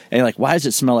bag and you're like, why does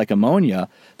it smell like ammonia?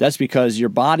 That's because your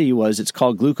body it's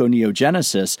called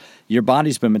gluconeogenesis. Your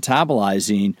body's been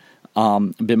metabolizing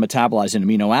been metabolizing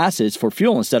amino acids for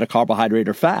fuel instead of carbohydrate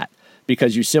or fat,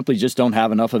 because you simply just don't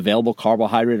have enough available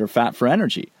carbohydrate or fat for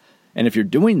energy. And if you're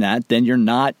doing that, then you're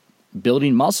not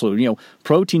building muscle.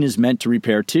 Protein is meant to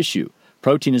repair tissue.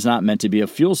 Protein is not meant to be a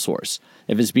fuel source.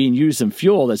 If it's being used in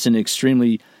fuel, that's an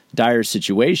extremely dire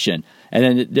situation.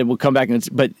 And then we'll come back.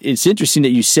 But it's interesting that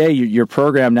you say your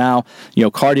program now,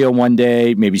 cardio one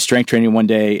day, maybe strength training one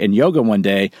day, and yoga one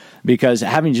day, because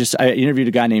I interviewed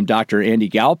a guy named Dr. Andy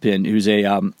Galpin, who's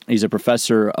he's a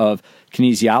professor of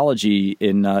kinesiology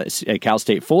at Cal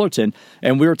State Fullerton,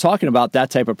 and we were talking about that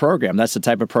type of program. That's the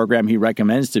type of program he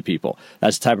recommends to people.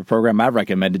 That's the type of program I've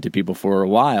recommended to people for a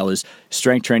while, is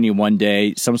strength training one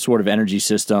day, some sort of energy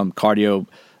system, cardio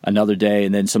another day,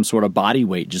 and then some sort of body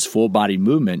weight, just full body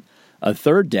movement a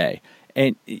third day.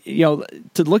 And,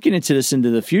 to looking into this into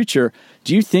the future,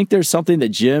 do you think there's something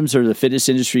that gyms or the fitness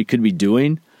industry could be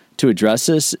doing to address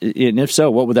this? And if so,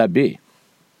 what would that be?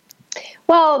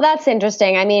 Well, that's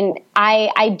interesting. I mean,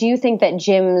 I do think that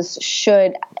gyms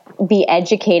should be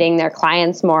educating their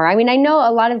clients more. I mean, I know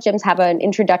a lot of gyms have an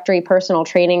introductory personal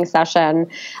training session,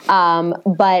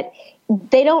 but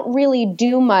they don't really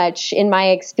do much, in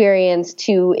my experience,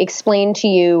 to explain to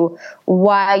you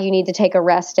why you need to take a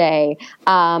rest day.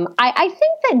 I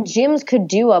think that gyms could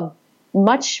do I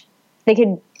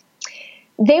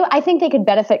think they could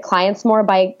benefit clients more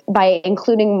by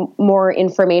including more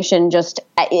information just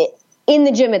in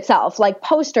the gym itself, like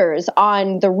posters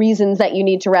on the reasons that you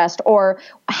need to rest, or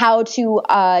how to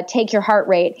take your heart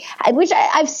rate, which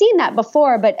I've seen that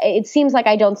before, but it seems like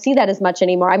I don't see that as much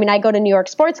anymore. I mean, I go to New York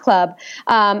Sports Club,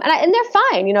 and they're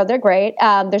fine. They're great.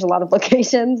 There's a lot of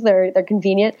locations. They're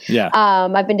convenient. Yeah.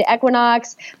 I've been to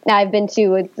Equinox. I've been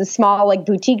to the small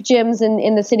boutique gyms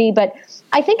in the city, but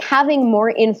I think having more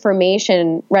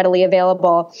information readily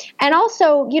available, and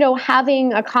also,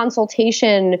 having a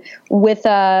consultation with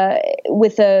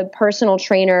a personal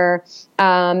trainer,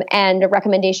 and a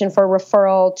recommendation for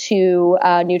referral to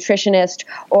a nutritionist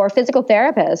or physical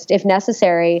therapist, if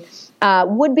necessary,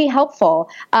 would be helpful.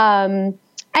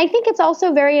 I think it's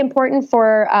also very important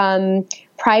for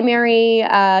primary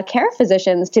care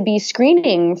physicians to be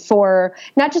screening for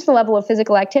not just the level of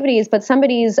physical activities, but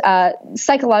somebody's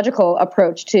psychological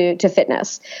approach to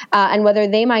fitness, and whether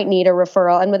they might need a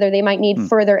referral and whether they might need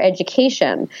further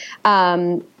education.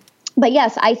 But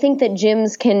yes, I think that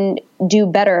gyms can do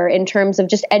better in terms of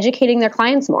just educating their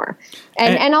clients more,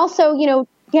 and also,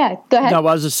 yeah, go ahead. No, I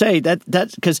was to say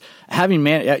that's because having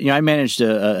I managed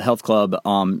a health club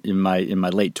in my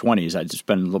late 20s. I just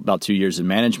spent about 2 years in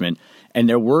management, and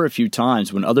there were a few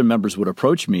times when other members would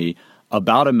approach me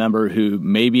about a member who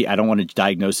maybe, I don't want to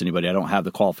diagnose anybody, I don't have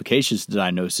the qualifications to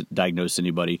diagnose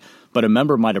anybody, but a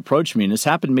member might approach me, and this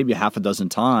happened maybe half a dozen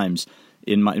times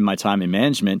in my time in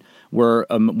management, where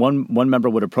one member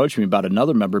would approach me about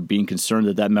another member being concerned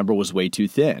that member was way too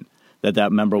thin,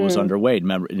 that member was underweight,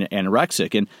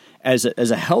 anorexic. And as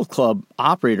a health club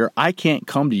operator, I couldn't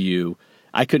come to you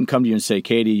and say,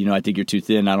 Katie, I think you're too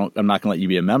thin. I'm not going to let you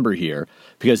be a member here,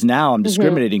 because now I'm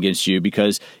discriminating against you,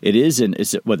 because the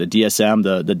DSM,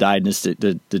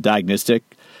 the diagnostic.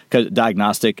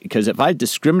 Because if I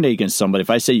discriminate against somebody, if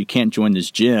I say you can't join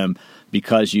this gym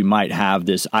because you might have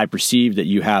this, I perceive that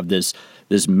you have this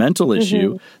mental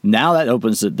issue, now that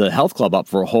opens the health club up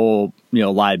for a whole,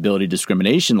 liability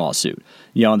discrimination lawsuit.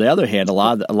 On the other hand, a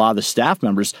lot of the staff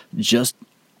members just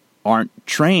aren't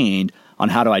trained on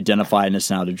how to identify and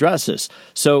how to address this.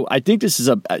 So I think this is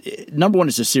number one,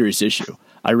 it's a serious issue.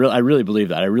 I really believe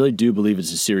that. I really do believe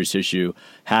it's a serious issue,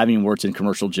 having worked in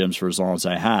commercial gyms for as long as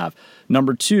I have.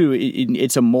 Number two,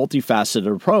 it's a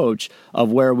multifaceted approach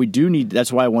of where we do need,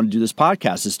 that's why I want to do this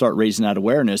podcast, to start raising that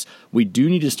awareness. We do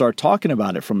need to start talking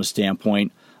about it from a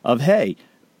standpoint of, hey,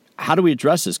 how do we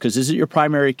address this? Because is it your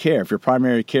primary care? If your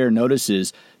primary care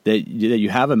notices that you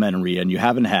have amenorrhea and you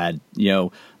haven't had,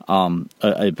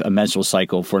 a menstrual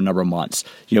cycle for a number of months,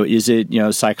 is it,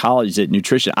 psychology, is it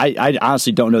nutrition? I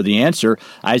honestly don't know the answer.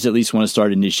 I at least want to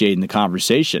start initiating the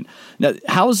conversation. Now,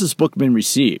 how has this book been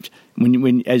received?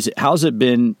 How's it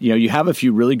been? You have a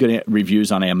few really good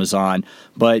reviews on Amazon,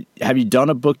 but have you done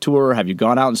a book tour? Have you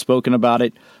gone out and spoken about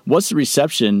it? What's the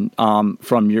reception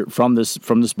from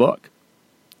this book?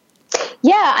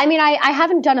 Yeah, I mean, I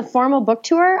haven't done a formal book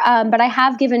tour, but I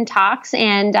have given talks,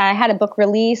 and I had a book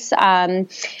release at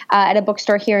a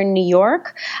bookstore here in New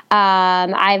York.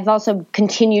 I've also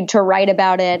continued to write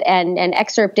about it and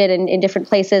excerpt it in different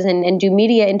places and do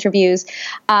media interviews.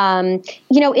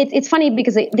 It's funny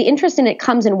because the interest in it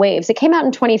comes in waves. It came out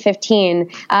in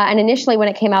 2015, and initially when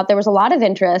it came out, there was a lot of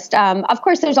interest. Of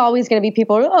course, there's always going to be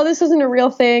people, oh, this isn't a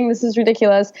real thing, this is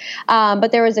ridiculous.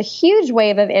 But there was a huge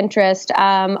wave of interest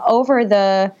over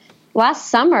the last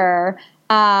summer.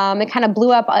 It kind of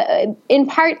blew up in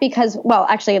part because, well,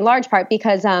 actually in large part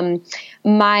because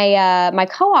my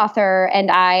co-author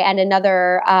and I and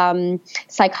another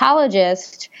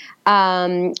psychologist,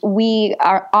 we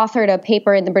authored a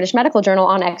paper in the British Medical Journal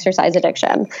on exercise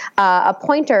addiction, a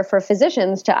pointer for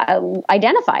physicians to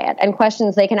identify it and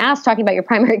questions they can ask, talking about your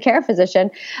primary care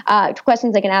physician,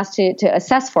 questions they can ask to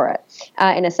assess for it,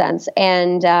 in a sense.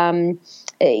 And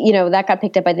that got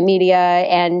picked up by the media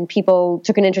and people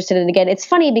took an interest in it again. It's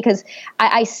funny because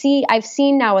I've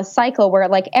seen now a cycle where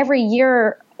like every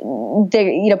year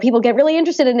people get really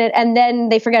interested in it and then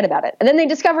they forget about it and then they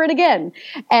discover it again.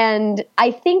 And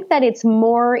I think that it's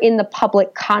more in the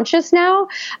public conscious now.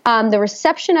 The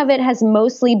reception of it has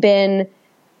mostly been,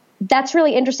 that's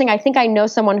really interesting. I think I know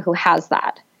someone who has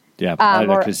that. Yeah, I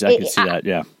can see that.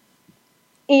 Yeah.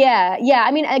 Yeah.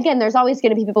 I mean, again, there's always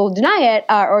going to be people who deny it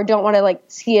or don't want to like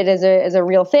see it as a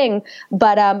real thing.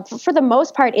 But for the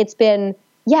most part, it's been,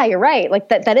 yeah, you're right. Like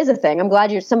that is a thing. I'm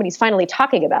glad somebody's finally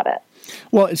talking about it.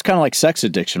 Well, it's kind of like sex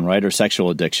addiction, right? Or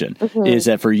sexual addiction. Mm-hmm. Is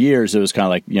that for years it was kind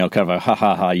of like, kind of a ha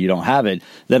ha ha, you don't have it.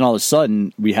 Then all of a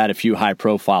sudden we had a few high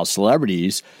profile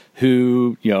celebrities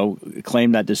who,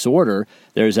 claimed that disorder.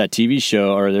 There's that TV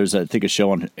show, or there's I think a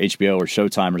show on HBO or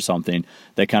Showtime or something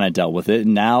that kind of dealt with it.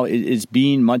 And now it's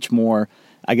being much more,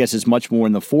 I guess it's much more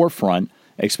in the forefront,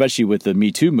 especially with the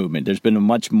Me Too movement. There's been a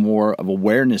much more of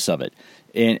awareness of it.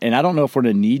 And I don't know if we're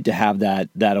going to need to have that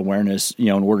awareness, in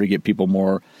order to get people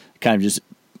more kind of just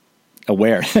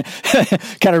aware.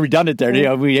 Kind of redundant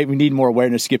there. We need more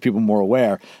awareness to get people more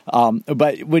aware.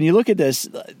 But when you look at this,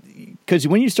 because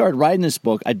when you started writing this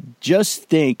book, I just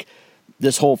think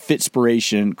this whole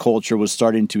fitspiration culture was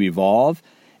starting to evolve.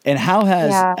 And how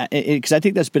has, because I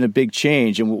think that's been a big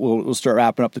change, and we'll start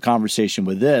wrapping up the conversation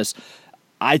with this.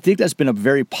 I think that's been a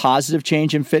very positive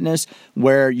change in fitness,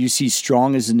 where you see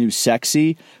strong as the new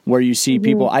sexy, where you see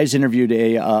people. I just interviewed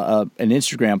an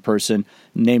Instagram person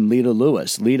named Lita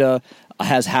Lewis. Lita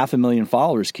has 500,000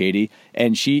 followers, Katie,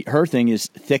 and her thing is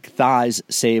thick thighs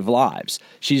save lives.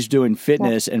 She's doing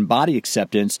fitness and body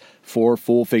acceptance for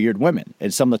full-figured women,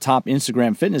 and some of the top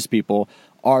Instagram fitness people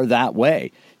are that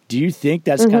way. Do you think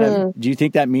that's do you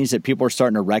think that means that people are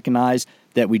starting to recognize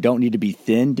that we don't need to be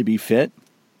thin to be fit?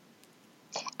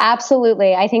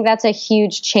 Absolutely. I think that's a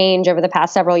huge change over the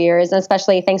past several years,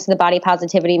 especially thanks to the body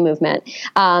positivity movement.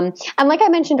 And like I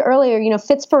mentioned earlier,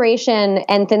 fitspiration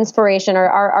and thinspiration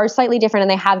are slightly different,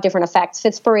 and they have different effects.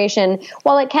 Fitspiration,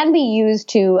 while it can be used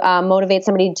to motivate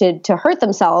somebody to hurt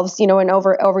themselves, and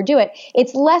overdo it,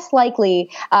 it's less likely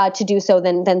to do so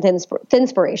than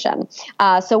thinspiration.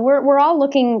 So we're all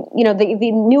looking,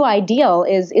 the new ideal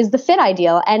is the fit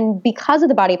ideal. And because of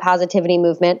the body positivity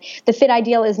movement, the fit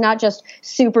ideal is not just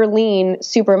super lean,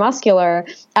 super muscular.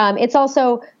 It's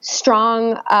also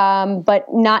strong, but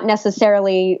not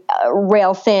necessarily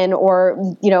rail thin or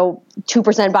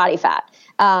 2% body fat.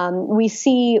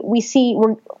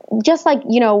 We're just like,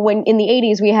 when in the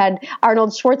 80s we had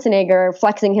Arnold Schwarzenegger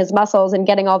flexing his muscles and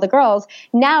getting all the girls.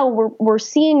 Now we're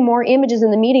seeing more images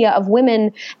in the media of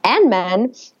women and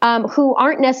men who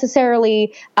aren't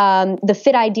necessarily the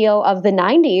fit ideal of the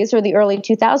 90s or the early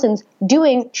 2000s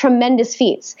doing tremendous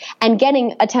feats and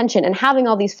getting attention and having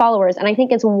all these followers. And I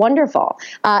think it's wonderful.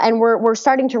 And we're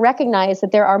starting to recognize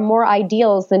that there are more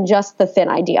ideals than just the thin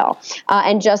ideal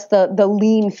and just the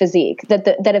lean physique,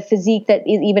 that a physique that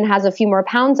even has a few more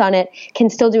pounds on it can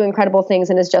still do incredible things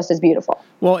and is just as beautiful.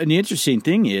 Well, and the interesting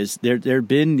thing is there have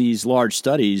been these large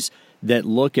studies that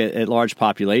look at large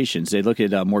populations. They look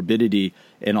at morbidity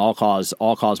and all-cause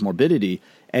morbidity,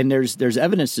 and there's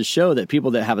evidence to show that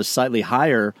people that have a slightly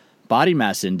higher body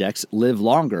mass index live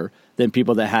longer than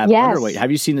people that have underweight.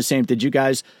 Have you seen the same? Did you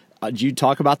guys do you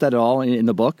talk about that at all in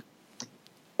the book?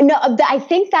 No, I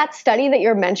think that study that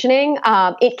you're mentioning,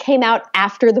 it came out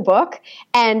after the book,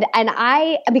 and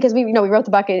I, because we wrote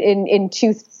the book in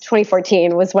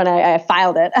 2014 was when I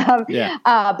filed it.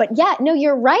 But yeah, no,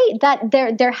 you're right that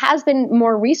there has been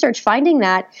more research finding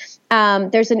that.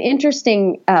 There's an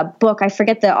interesting book, I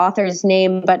forget the author's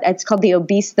name, but it's called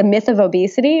The Myth of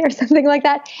Obesity or something like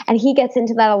that, and he gets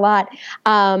into that a lot.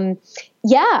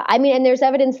 Yeah, I mean, and there's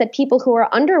evidence that people who are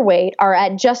underweight are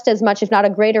at just as much, if not a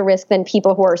greater risk than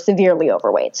people who are severely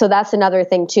overweight. So that's another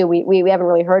thing too. We haven't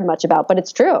really heard much about, but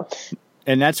it's true.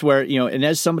 And that's where, and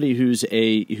as somebody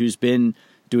who's been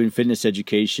doing fitness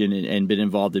education and been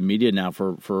involved in media now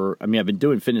I've been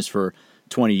doing fitness for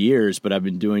 20 years, but I've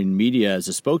been doing media as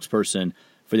a spokesperson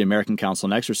for the American Council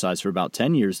on Exercise for about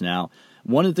 10 years now.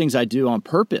 One of the things I do on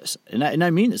purpose, and I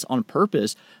mean this on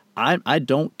purpose, I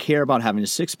don't care about having a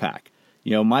six pack.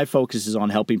 My focus is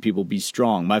on helping people be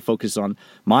strong. My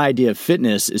idea of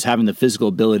fitness is having the physical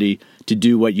ability to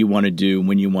do what you want to do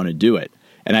when you want to do it.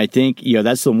 And I think,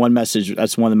 that's the one message.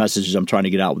 That's one of the messages I'm trying to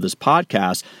get out with this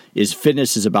podcast is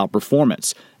fitness is about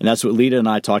performance. And that's what Lita and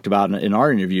I talked about in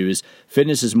our interview is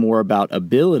fitness is more about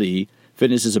ability.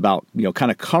 Fitness is about,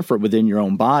 kind of comfort within your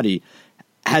own body.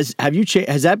 Has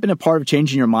that been a part of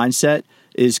changing your mindset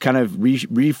is kind of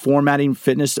reformatting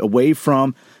fitness away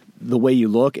from the way you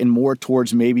look and more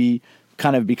towards maybe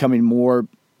kind of becoming more,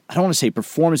 I don't want to say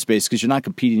performance-based because you're not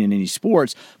competing in any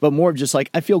sports, but more of just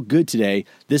like, I feel good today.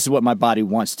 This is what my body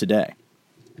wants today.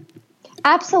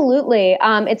 Absolutely.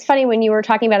 It's funny when you were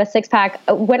talking about a six-pack.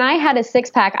 When I had a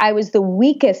six-pack, I was the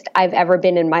weakest I've ever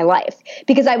been in my life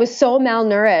because I was so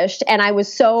malnourished and I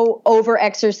was so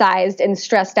over-exercised and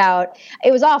stressed out.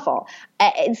 It was awful.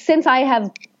 Since I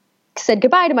have said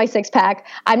goodbye to my six-pack,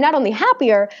 I'm not only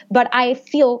happier, but I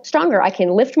feel stronger. I can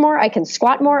lift more, I can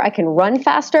squat more, I can run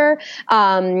faster.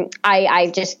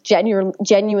 I just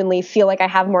genuinely feel like I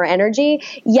have more energy.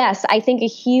 Yes, I think a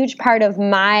huge part of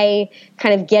my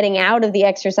kind of getting out of the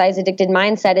exercise addicted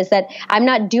mindset is that I'm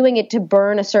not doing it to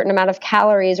burn a certain amount of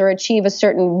calories or achieve a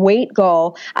certain weight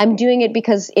goal. I'm doing it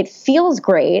because it feels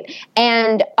great.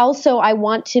 And also I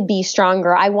want to be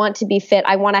stronger. I want to be fit.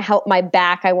 I want to help my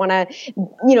back. I want to,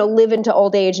 live into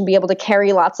old age and be able to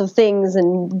carry lots of things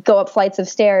and go up flights of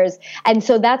stairs. And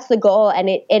so that's the goal. And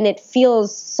it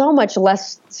feels so much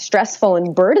less stressful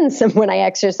and burdensome when I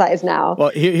exercise now. Well,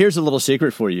 here's a little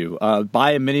secret for you.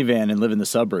 Buy a minivan and live in the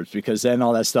suburbs because then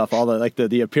all that stuff, all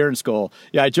the appearance goal.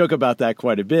 Yeah, I joke about that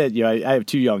quite a bit. I have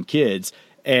two young kids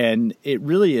and it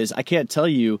really is, I can't tell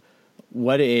you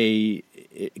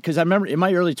because I remember in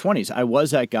my early 20s, I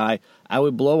was that guy. I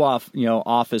would blow off,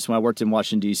 office when I worked in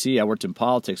Washington, D.C. I worked in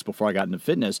politics before I got into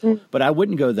fitness, but I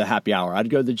wouldn't go to the happy hour. I'd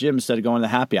go to the gym instead of going to the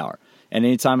happy hour. And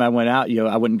anytime I went out,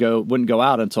 I wouldn't go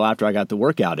out until after I got the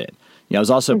workout in. I was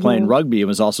also playing rugby and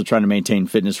was also trying to maintain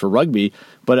fitness for rugby,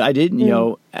 but I didn't,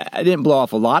 I didn't blow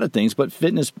off a lot of things, but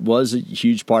fitness was a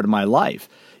huge part of my life,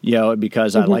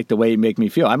 because I liked the way it made me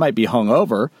feel. I might be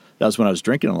hungover. That was when I was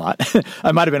drinking a lot.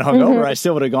 I might have been hungover. I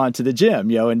still would have gone to the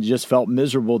gym, and just felt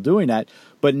miserable doing that.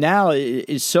 But now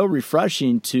it's so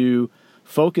refreshing to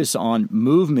focus on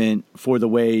movement for the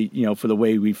way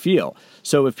we feel.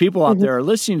 So if people out there are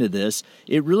listening to this,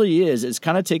 it really is. It's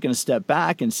kind of taking a step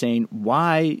back and saying,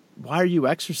 why are you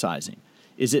exercising?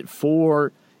 Is it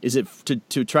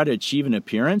to try to achieve an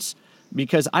appearance?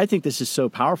 Because I think this is so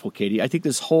powerful, Katie. I think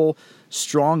this whole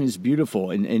strong is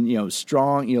beautiful and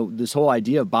strong, this whole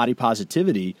idea of body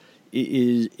positivity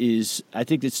is I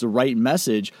think it's the right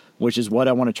message, which is what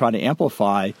I want to try to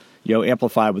amplify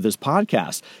with this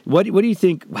podcast. What do you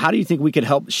think? How do you think we could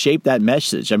help shape that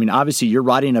message? I mean, obviously you're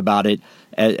writing about it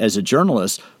as a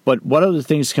journalist, but what other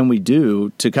things can we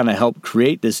do to kind of help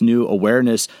create this new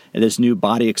awareness and this new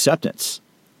body acceptance?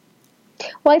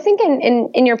 Well, I think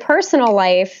in your personal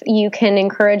life, you can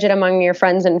encourage it among your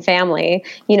friends and family.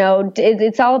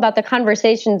 It's all about the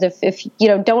conversations. If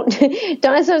don't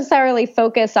necessarily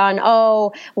focus on,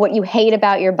 what you hate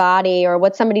about your body or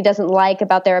what somebody doesn't like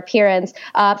about their appearance.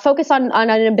 Focus on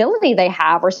an ability they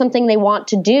have or something they want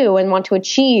to do and want to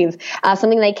achieve,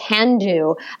 something they can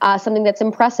do, something that's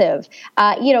impressive.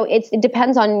 It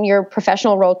depends on your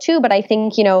professional role too, but I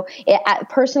think,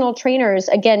 personal trainers,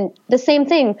 again, the same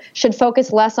thing, should focus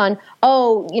less on,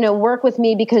 work with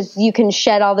me because you can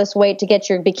shed all this weight to get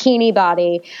your bikini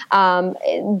body.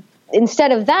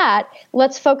 Instead of that,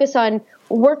 let's focus on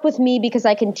work with me because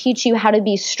I can teach you how to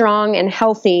be strong and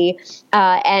healthy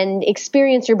and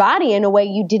experience your body in a way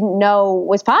you didn't know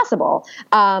was possible.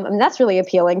 That's really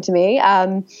appealing to me.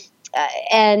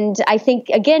 And I think,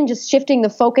 again, just shifting the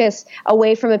focus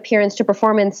away from appearance to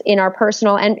performance in our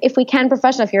personal and, if we can,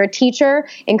 professional. If you're a teacher,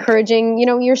 encouraging,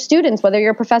 your students, whether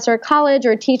you're a professor at college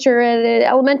or a teacher at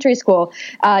elementary school,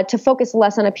 to focus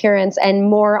less on appearance and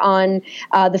more on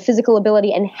the physical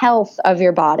ability and health of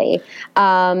your body.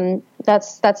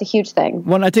 That's a huge thing.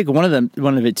 Well, I think one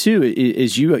of it too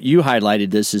is you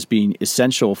highlighted this as being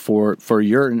essential for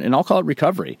your, and I'll call it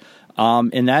recovery.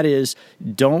 And that is,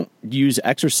 don't use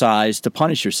exercise to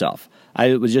punish yourself.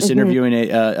 I was just interviewing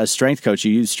a strength coach, a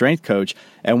youth strength coach,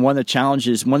 and one of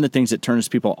the things that turns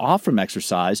people off from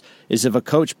exercise is if a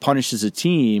coach punishes a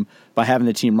team by having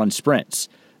the team run sprints,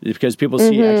 because people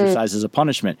see exercise as a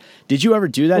punishment. Did you ever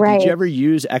do that? Right. Did you ever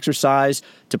use exercise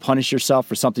to punish yourself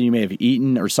for something you may have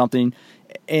eaten or something?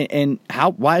 And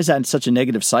why is that such a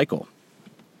negative cycle?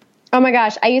 Oh my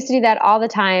gosh, I used to do that all the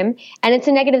time. And it's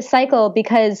a negative cycle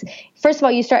because, first of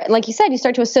all, you start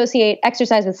to associate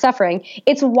exercise with suffering.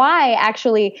 It's why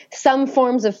actually some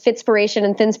forms of fitspiration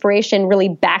and thinspiration really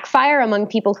backfire among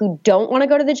people who don't want to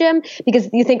go to the gym, because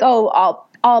you think,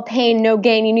 all pain, no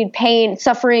gain. You need pain.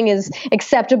 Suffering is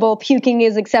acceptable. Puking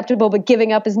is acceptable, but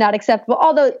giving up is not acceptable.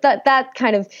 Although that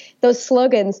kind of, those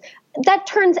slogans, that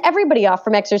turns everybody off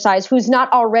from exercise who's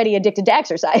not already addicted to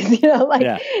exercise.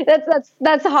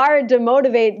 That's hard to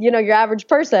motivate, your average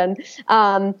person.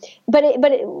 But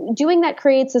doing that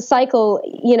creates a cycle.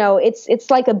 It's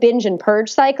like a binge and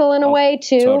purge cycle in a way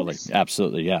too. Totally.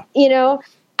 Absolutely. Yeah.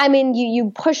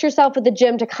 You push yourself at the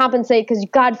gym to compensate because,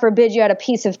 God forbid, you had a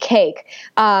piece of cake.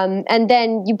 And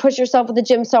then you push yourself at the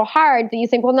gym so hard that you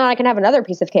think, well, no, I can have another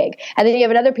piece of cake. And then you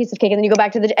have another piece of cake, and then you go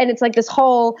back to and it's like this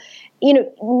whole,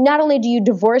 not only do you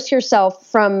divorce yourself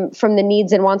from the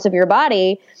needs and wants of your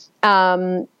body,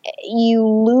 you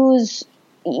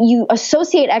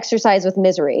associate exercise with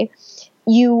misery.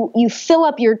 You fill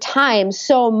up your time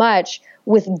so much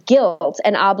with guilt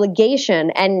and obligation,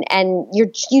 and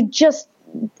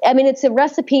it's a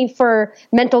recipe for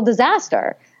mental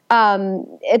disaster.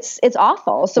 It's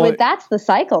awful. So that's the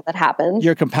cycle that happens.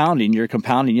 You're compounding,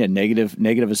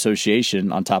 negative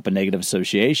association on top of negative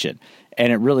association.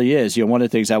 And it really is, one of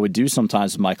the things I would do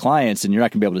sometimes with my clients, and you're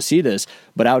not going to be able to see this,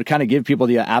 but I would kind of give people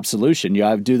the absolution.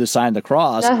 I would do the sign of the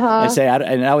cross and say,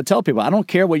 and I would tell people, I don't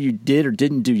care what you did or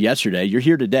didn't do yesterday. You're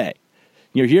here today.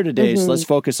 You're here today, so let's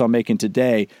focus on making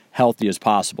today healthy as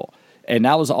possible. And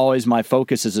that was always my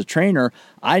focus as a trainer.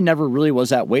 I never really was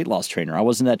that weight loss trainer. I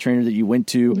wasn't that trainer that you went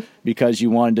to because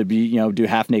you wanted to be, do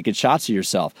half naked shots of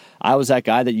yourself. I was that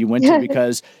guy that you went to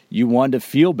because you wanted to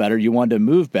feel better, you wanted to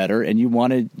move better, and you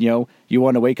wanted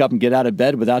to wake up and get out of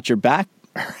bed without your back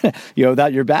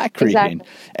without your back creaking.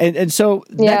 Exactly. And so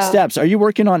next steps, are you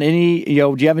working on any,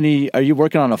 are you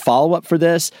working on a follow-up for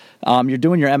this? You're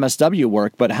doing your MSW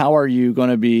work, but what are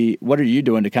you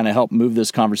doing to kind of help move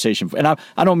this conversation? And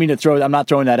I don't mean to I'm not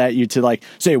throwing that at you to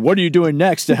say, what are you doing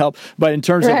next to help? But in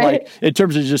terms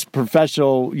of just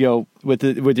professional, with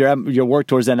your work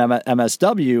towards that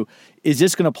MSW, is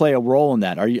this going to play a role in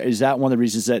that? Is that one of the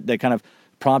reasons that kind of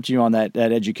prompt you on that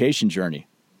education journey?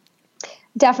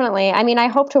 Definitely. I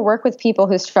hope to work with people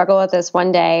who struggle with this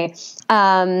one day.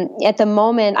 At the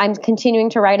moment, I'm continuing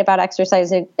to write about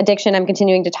exercise addiction. I'm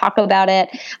continuing to talk about it.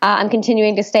 I'm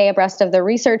continuing to stay abreast of the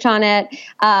research on it.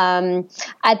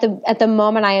 At the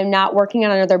moment, I am not working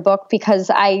on another book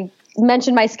because I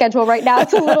mentioned my schedule right now.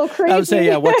 It's a little crazy. I would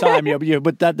say, what time?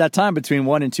 But that time between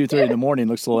 1 and 2:30 in the morning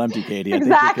looks a little empty, Katie.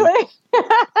 Exactly.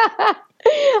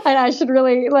 And I should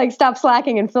really stop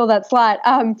slacking and fill that slot.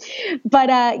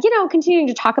 But continuing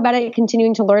to talk about it,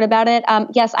 continuing to learn about it.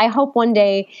 Yes, I hope one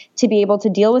day to be able to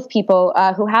deal with people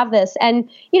who have this. And,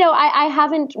 I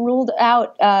haven't ruled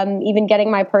out even getting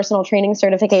my personal training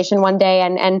certification one day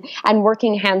and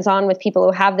working hands-on with people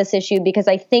who have this issue, because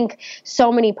I think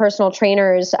so many personal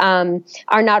trainers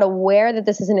are not aware that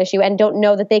this is an issue and don't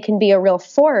know that they can be a real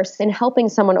force in helping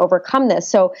someone overcome this.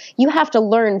 So you have to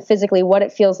learn physically what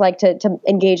it feels like to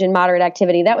engage in moderate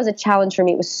activity. That was a challenge for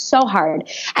me. It was so hard.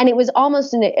 And it was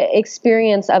almost an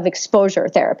experience of exposure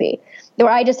therapy,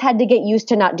 where I just had to get used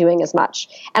to not doing as much.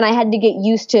 And I had to get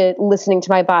used to listening to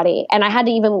my body. And I had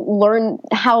to even learn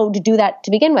how to do that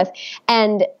to begin with.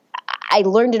 And I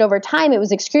learned it over time. It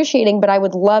was excruciating, but I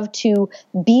would love to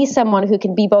be someone who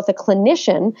can be both a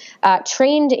clinician,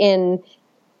 trained in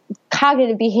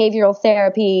cognitive behavioral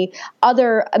therapy,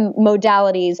 other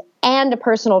modalities, and a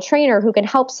personal trainer who can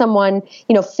help someone,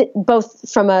 both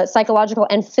from a psychological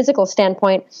and physical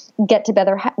standpoint, get to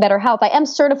better health. I am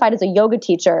certified as a yoga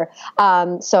teacher,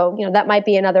 so that might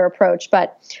be another approach.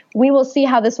 But we will see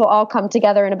how this will all come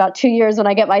together in about 2 years when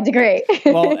I get my degree.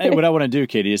 Well, what I want to do,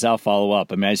 Katie, is I'll follow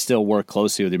up. I still work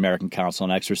closely with the American Council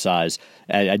on Exercise.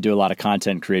 I do a lot of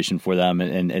content creation for them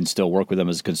and still work with them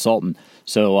as a consultant.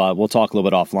 So we'll talk a little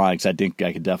bit offline, because I think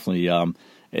I could definitely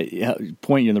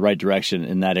point you in the right direction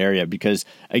in that area, because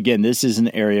again, this is an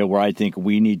area where I think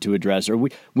we need to address, or we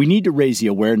need to raise the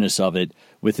awareness of it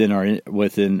within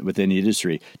the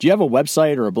industry. Do you have a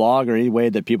website or a blog or any way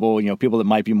that people that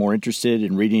might be more interested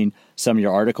in reading some of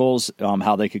your articles,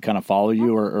 how they could kind of follow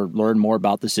you or learn more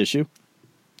about this issue?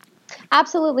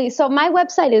 Absolutely. So my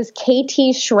website is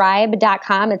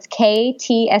ktschreib.com. It's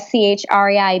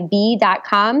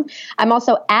KTSCHREIB.com. I'm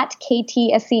also at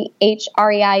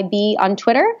KTSCHREIB on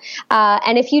Twitter.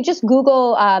 And if you just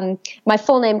Google my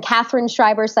full name, Katherine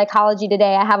Schreiber Psychology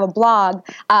Today, I have a blog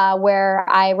where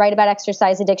I write about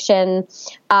exercise addiction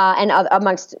and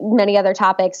amongst many other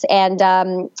topics. And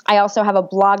I also have a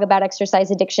blog about exercise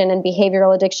addiction and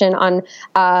behavioral addiction on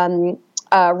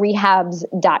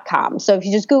rehabs.com. So if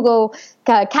you just Google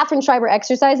Katherine Schreiber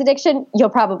exercise addiction, you'll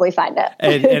probably find it.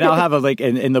 and I'll have a link.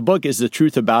 And the book is The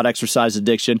Truth About Exercise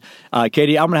Addiction.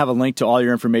 Katie, I'm going to have a link to all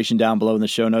your information down below in the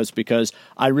show notes because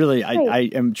I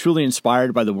am truly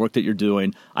inspired by the work that you're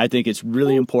doing. I think it's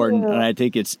really important. And I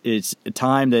think it's a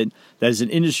time that as an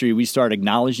industry, we start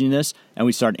acknowledging this and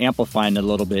we start amplifying it a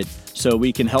little bit so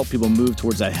we can help people move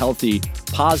towards a healthy,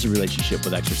 positive relationship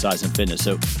with exercise and fitness.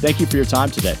 So thank you for your time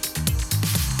today.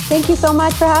 Thank you so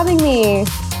much for having me.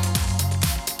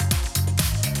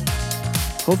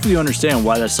 Hopefully you understand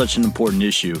why that's such an important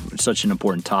issue, such an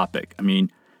important topic. I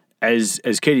mean, as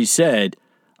Katie said,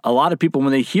 a lot of people,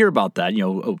 when they hear about that,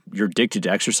 oh, you're addicted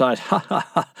to exercise.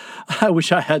 I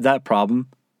wish I had that problem.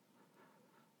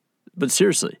 But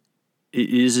seriously, it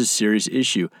is a serious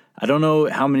issue. I don't know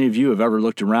how many of you have ever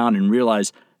looked around and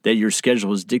realized that your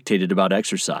schedule is dictated about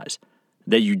exercise,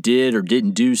 that you did or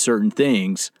didn't do certain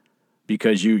things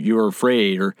because you were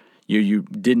afraid or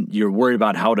you're worried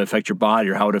about how it would affect your body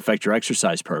or how it would affect your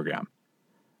exercise program.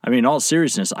 I mean, in all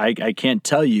seriousness, I can't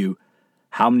tell you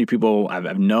how many people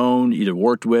I've known, either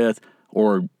worked with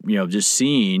or, just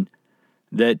seen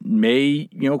that may,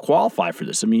 qualify for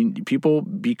this. I mean, people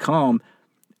become,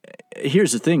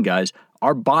 here's the thing, guys,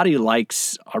 our body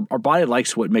likes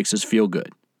what makes us feel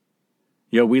good.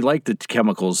 We like the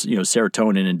chemicals,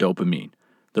 serotonin and dopamine.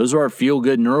 Those are our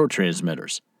feel-good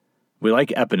neurotransmitters. We like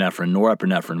epinephrine,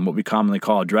 norepinephrine, what we commonly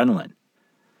call adrenaline.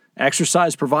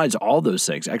 Exercise provides all those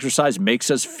things. Exercise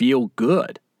makes us feel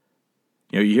good.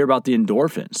 You hear about the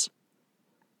endorphins.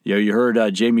 You heard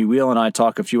Jamie Wheel and I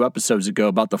talk a few episodes ago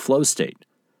about the flow state.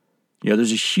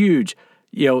 There's a huge,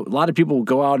 a lot of people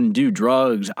go out and do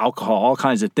drugs, alcohol, all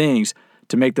kinds of things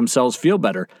to make themselves feel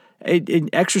better.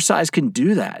 Exercise can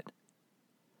do that.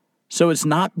 So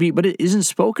but it isn't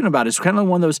spoken about. It's kind of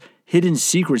one of those hidden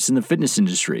secrets in the fitness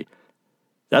industry.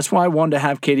 That's why I wanted to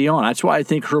have Katie on. That's why I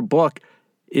think her book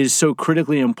is so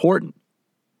critically important.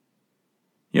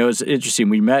 It's interesting.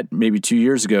 We met maybe 2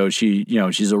 years ago.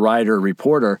 She's a writer, a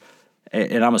reporter,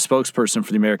 and I'm a spokesperson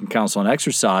for the American Council on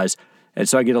Exercise. And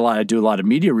so I do a lot of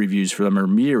media reviews for them or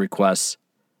media requests.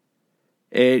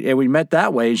 And we met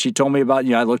that way. And she told me about,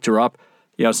 I looked her up.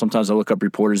 Sometimes I look up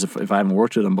reporters if I haven't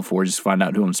worked with them before, just to find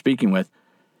out who I'm speaking with.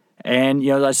 And,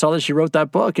 I saw that she wrote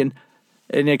that book and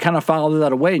it kind of filed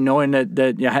that away, knowing that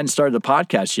I hadn't started the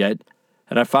podcast yet.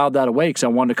 And I filed that away because I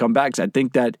wanted to come back because I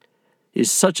think that is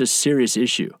such a serious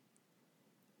issue.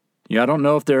 I don't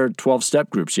know if there are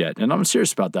 12-step groups yet. And I'm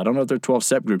serious about that. I don't know if there are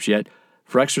 12-step groups yet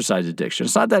for exercise addiction.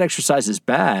 It's not that exercise is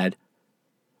bad,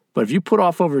 but if you put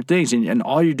off over things and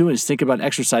all you're doing is think about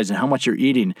exercise and how much you're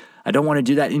eating, I don't want to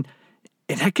do that. And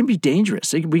that can be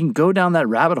dangerous. We can go down that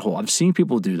rabbit hole. I've seen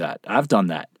people do that. I've done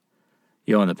that,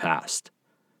 in the past.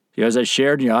 As I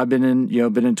shared, I've been in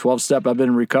 12-step. I've been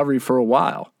in recovery for a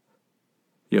while,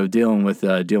 dealing with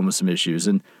some issues.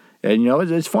 And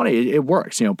it's funny. It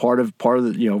works. Part of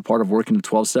working the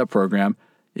 12-step program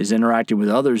is interacting with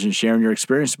others and sharing your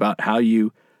experience about how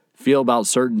you feel about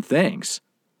certain things.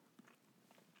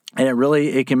 And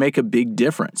it can make a big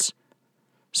difference.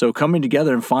 So coming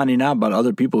together and finding out about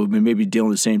other people who've been maybe dealing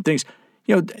with the same things,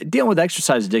 dealing with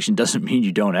exercise addiction doesn't mean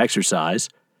you don't exercise.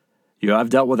 I've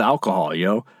dealt with alcohol,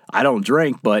 I don't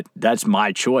drink, but that's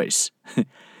my choice.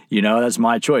 That's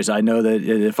my choice. I know that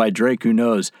if I drink, who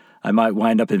knows, I might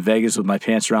wind up in Vegas with my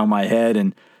pants around my head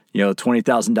and,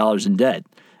 $20,000 in debt.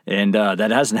 And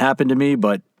that hasn't happened to me,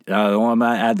 but I want to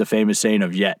add the famous saying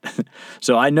of yet.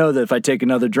 So I know that if I take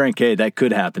another drink, hey, that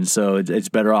could happen. So it's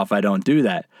better off I don't do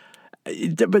that.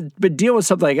 But dealing with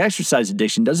something like exercise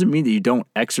addiction doesn't mean that you don't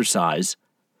exercise.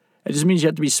 It just means you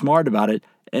have to be smart about it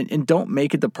and don't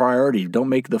make it the priority. Don't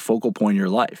make it the focal point in your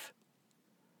life.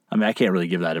 I mean, I can't really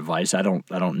give that advice. I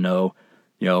don't know.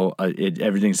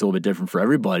 Everything's a little bit different for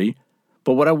everybody.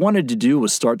 But what I wanted to do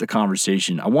was start the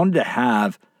conversation. I wanted to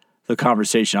have the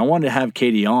conversation. I wanted to have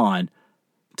Katie on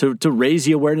to raise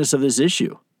the awareness of this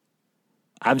issue.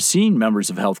 I've seen members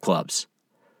of health clubs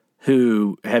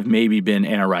who have maybe been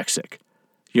anorexic.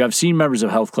 I've seen members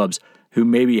of health clubs who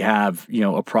maybe have,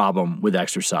 a problem with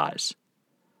exercise,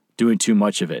 doing too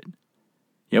much of it.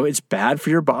 It's bad for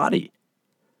your body.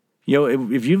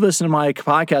 If you've listened to my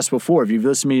podcast before, if you've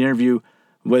listened to me interview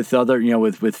with other,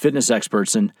 with fitness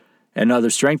experts and other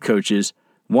strength coaches,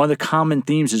 one of the common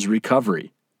themes is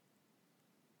recovery.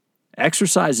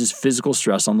 Exercise is physical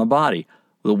stress on the body.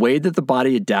 The way that the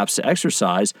body adapts to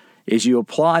exercise is you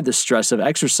apply the stress of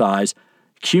exercise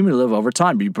cumulative over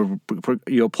time.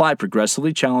 You apply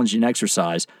progressively challenging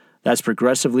exercise. That's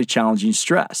progressively challenging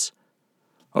stress.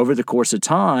 Over the course of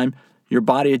time, your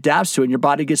body adapts to it and your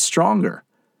body gets stronger.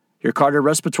 Your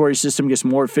cardiorespiratory system gets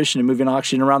more efficient at moving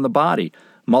oxygen around the body.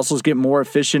 Muscles get more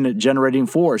efficient at generating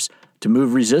force to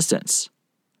move resistance.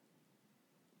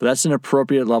 But that's an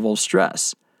appropriate level of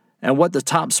stress. And what the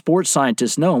top sports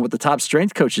scientists know and what the top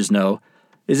strength coaches know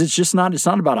is it's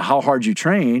not about how hard you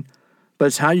train, but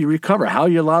it's how you recover, how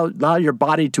you allow your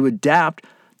body to adapt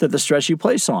to the stress you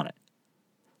place on it.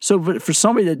 So for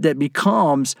somebody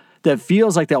that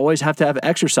feels like they always have to have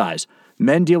exercise,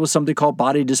 men deal with something called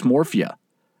body dysmorphia,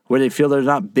 where they feel they're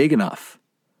not big enough.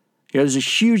 There's a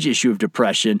huge issue of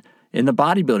depression in the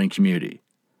bodybuilding community.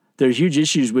 There's huge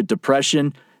issues with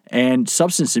depression and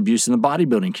substance abuse in the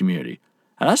bodybuilding community.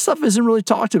 And that stuff isn't really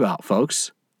talked about,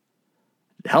 folks.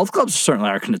 Health clubs certainly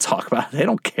aren't going to talk about it. They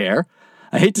don't care.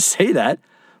 I hate to say that,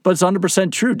 but it's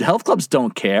 100% true. Health clubs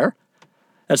don't care.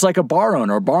 That's like a bar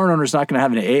owner. A bar owner is not going to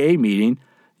have an AA meeting,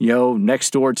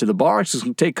 next door to the bar. It's just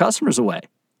going to take customers away.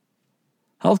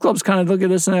 Health clubs kind of look at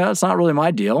this and that's not really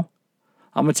my deal.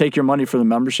 I'm going to take your money for the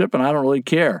membership and I don't really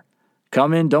care.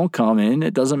 Come in, don't come in.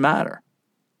 It doesn't matter.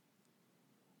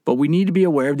 But we need to be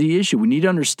aware of the issue. We need to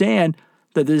understand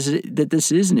that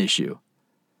this is an issue.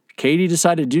 Katie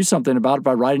decided to do something about it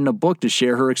by writing a book to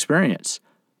share her experience.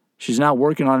 She's now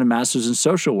working on a master's in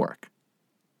social work.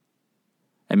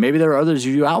 And maybe there are others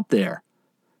of you out there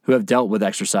who have dealt with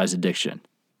exercise addiction.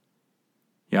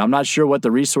 I'm not sure what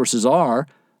the resources are.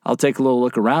 I'll take a little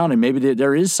look around and maybe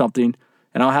there is something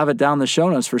and I'll have it down in the show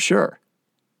notes for sure.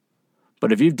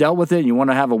 But if you've dealt with it and you want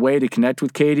to have a way to connect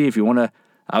with Katie,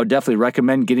 I would definitely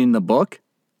recommend getting the book.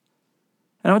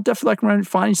 And I would definitely recommend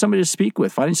finding somebody to speak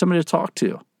with, finding somebody to talk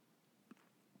to.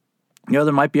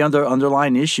 There might be other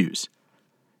underlying issues.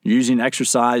 You're using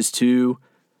exercise to,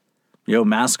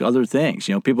 mask other things.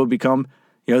 People become,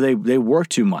 they work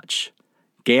too much.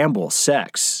 Gamble,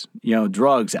 sex,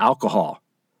 drugs, alcohol.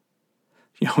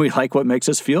 We like what makes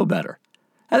us feel better.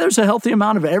 And there's a healthy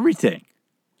amount of everything,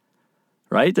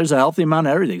 right? There's a healthy amount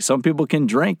of everything. Some people can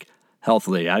drink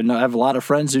healthily. I have a lot of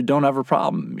friends who don't have a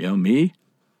problem. Me,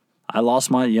 I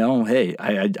lost my,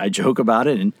 I joke about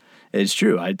it and it's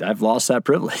true. I've lost that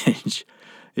privilege.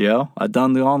 I've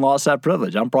lost that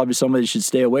privilege. I'm probably somebody who should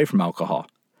stay away from alcohol.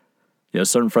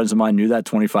 Certain friends of mine knew that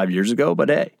 25 years ago, but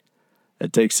hey,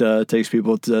 it takes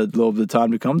people a little bit of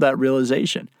time to come to that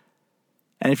realization.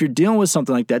 And if you're dealing with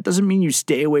something like that, doesn't mean you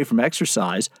stay away from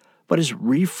exercise, but it's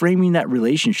reframing that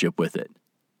relationship with it.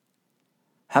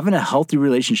 Having a healthy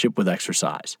relationship with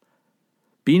exercise.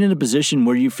 Being in a position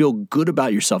where you feel good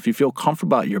about yourself, you feel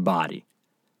comfortable about your body.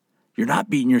 You're not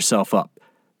beating yourself up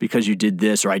because you did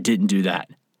this or I didn't do that.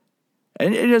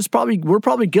 And we're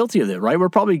probably guilty of it, right? We're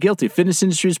probably guilty. Fitness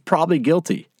industry is probably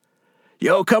guilty.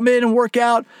 Come in and work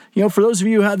out. For those of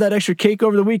you who had that extra cake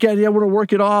over the weekend, we're going to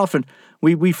work it off. And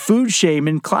we food shame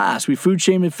in class. We food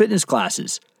shame in fitness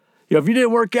classes. If you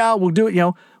didn't work out, we'll do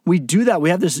it. We do that. We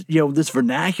have this, this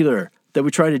vernacular that we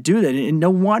try to do that. And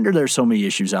no wonder there's so many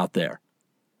issues out there.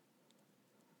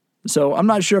 So I'm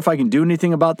not sure if I can do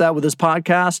anything about that with this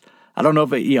podcast. I don't know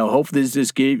if it, hopefully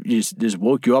this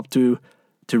woke you up to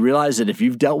realize that if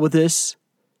you've dealt with this,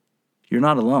 you're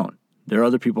not alone. There are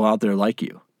other people out there like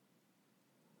you.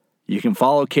 You can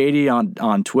follow Katie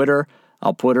on Twitter.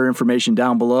 I'll put her information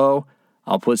down below.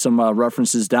 I'll put some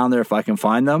references down there if I can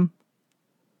find them.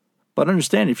 But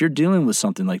understand, if you're dealing with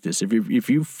something like this, if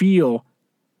you feel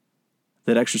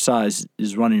that exercise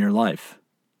is running your life,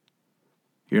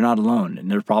 you're not alone.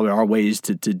 And there probably are ways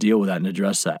to deal with that and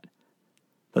address that.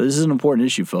 But this is an important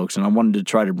issue, folks, and I wanted to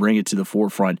try to bring it to the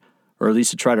forefront, or at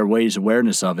least to try to raise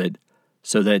awareness of it,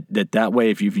 so that way,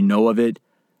 if you know of it,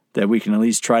 that we can at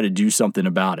least try to do something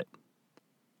about it.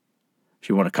 If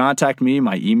you want to contact me,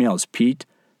 my email is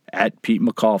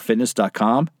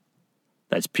pete@PeteMcCallFitness.com.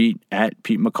 That's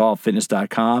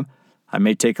Pete@PeteMcCallFitness.com. I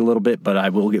may take a little bit, but I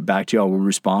will get back to you. I will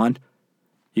respond.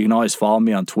 You can always follow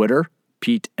me on Twitter,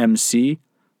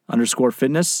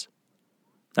 PeteMC_fitness.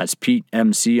 That's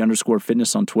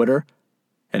PeteMC_fitness on Twitter.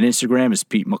 And Instagram is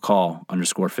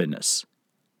PeteMcCall_fitness.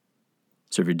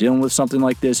 So if you're dealing with something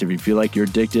like this, if you feel like you're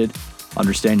addicted,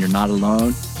 understand you're not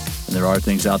alone, and there are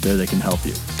things out there that can help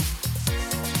you.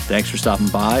 Thanks for stopping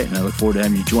by, and I look forward to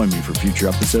having you join me for future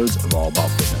episodes of All About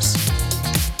Fitness.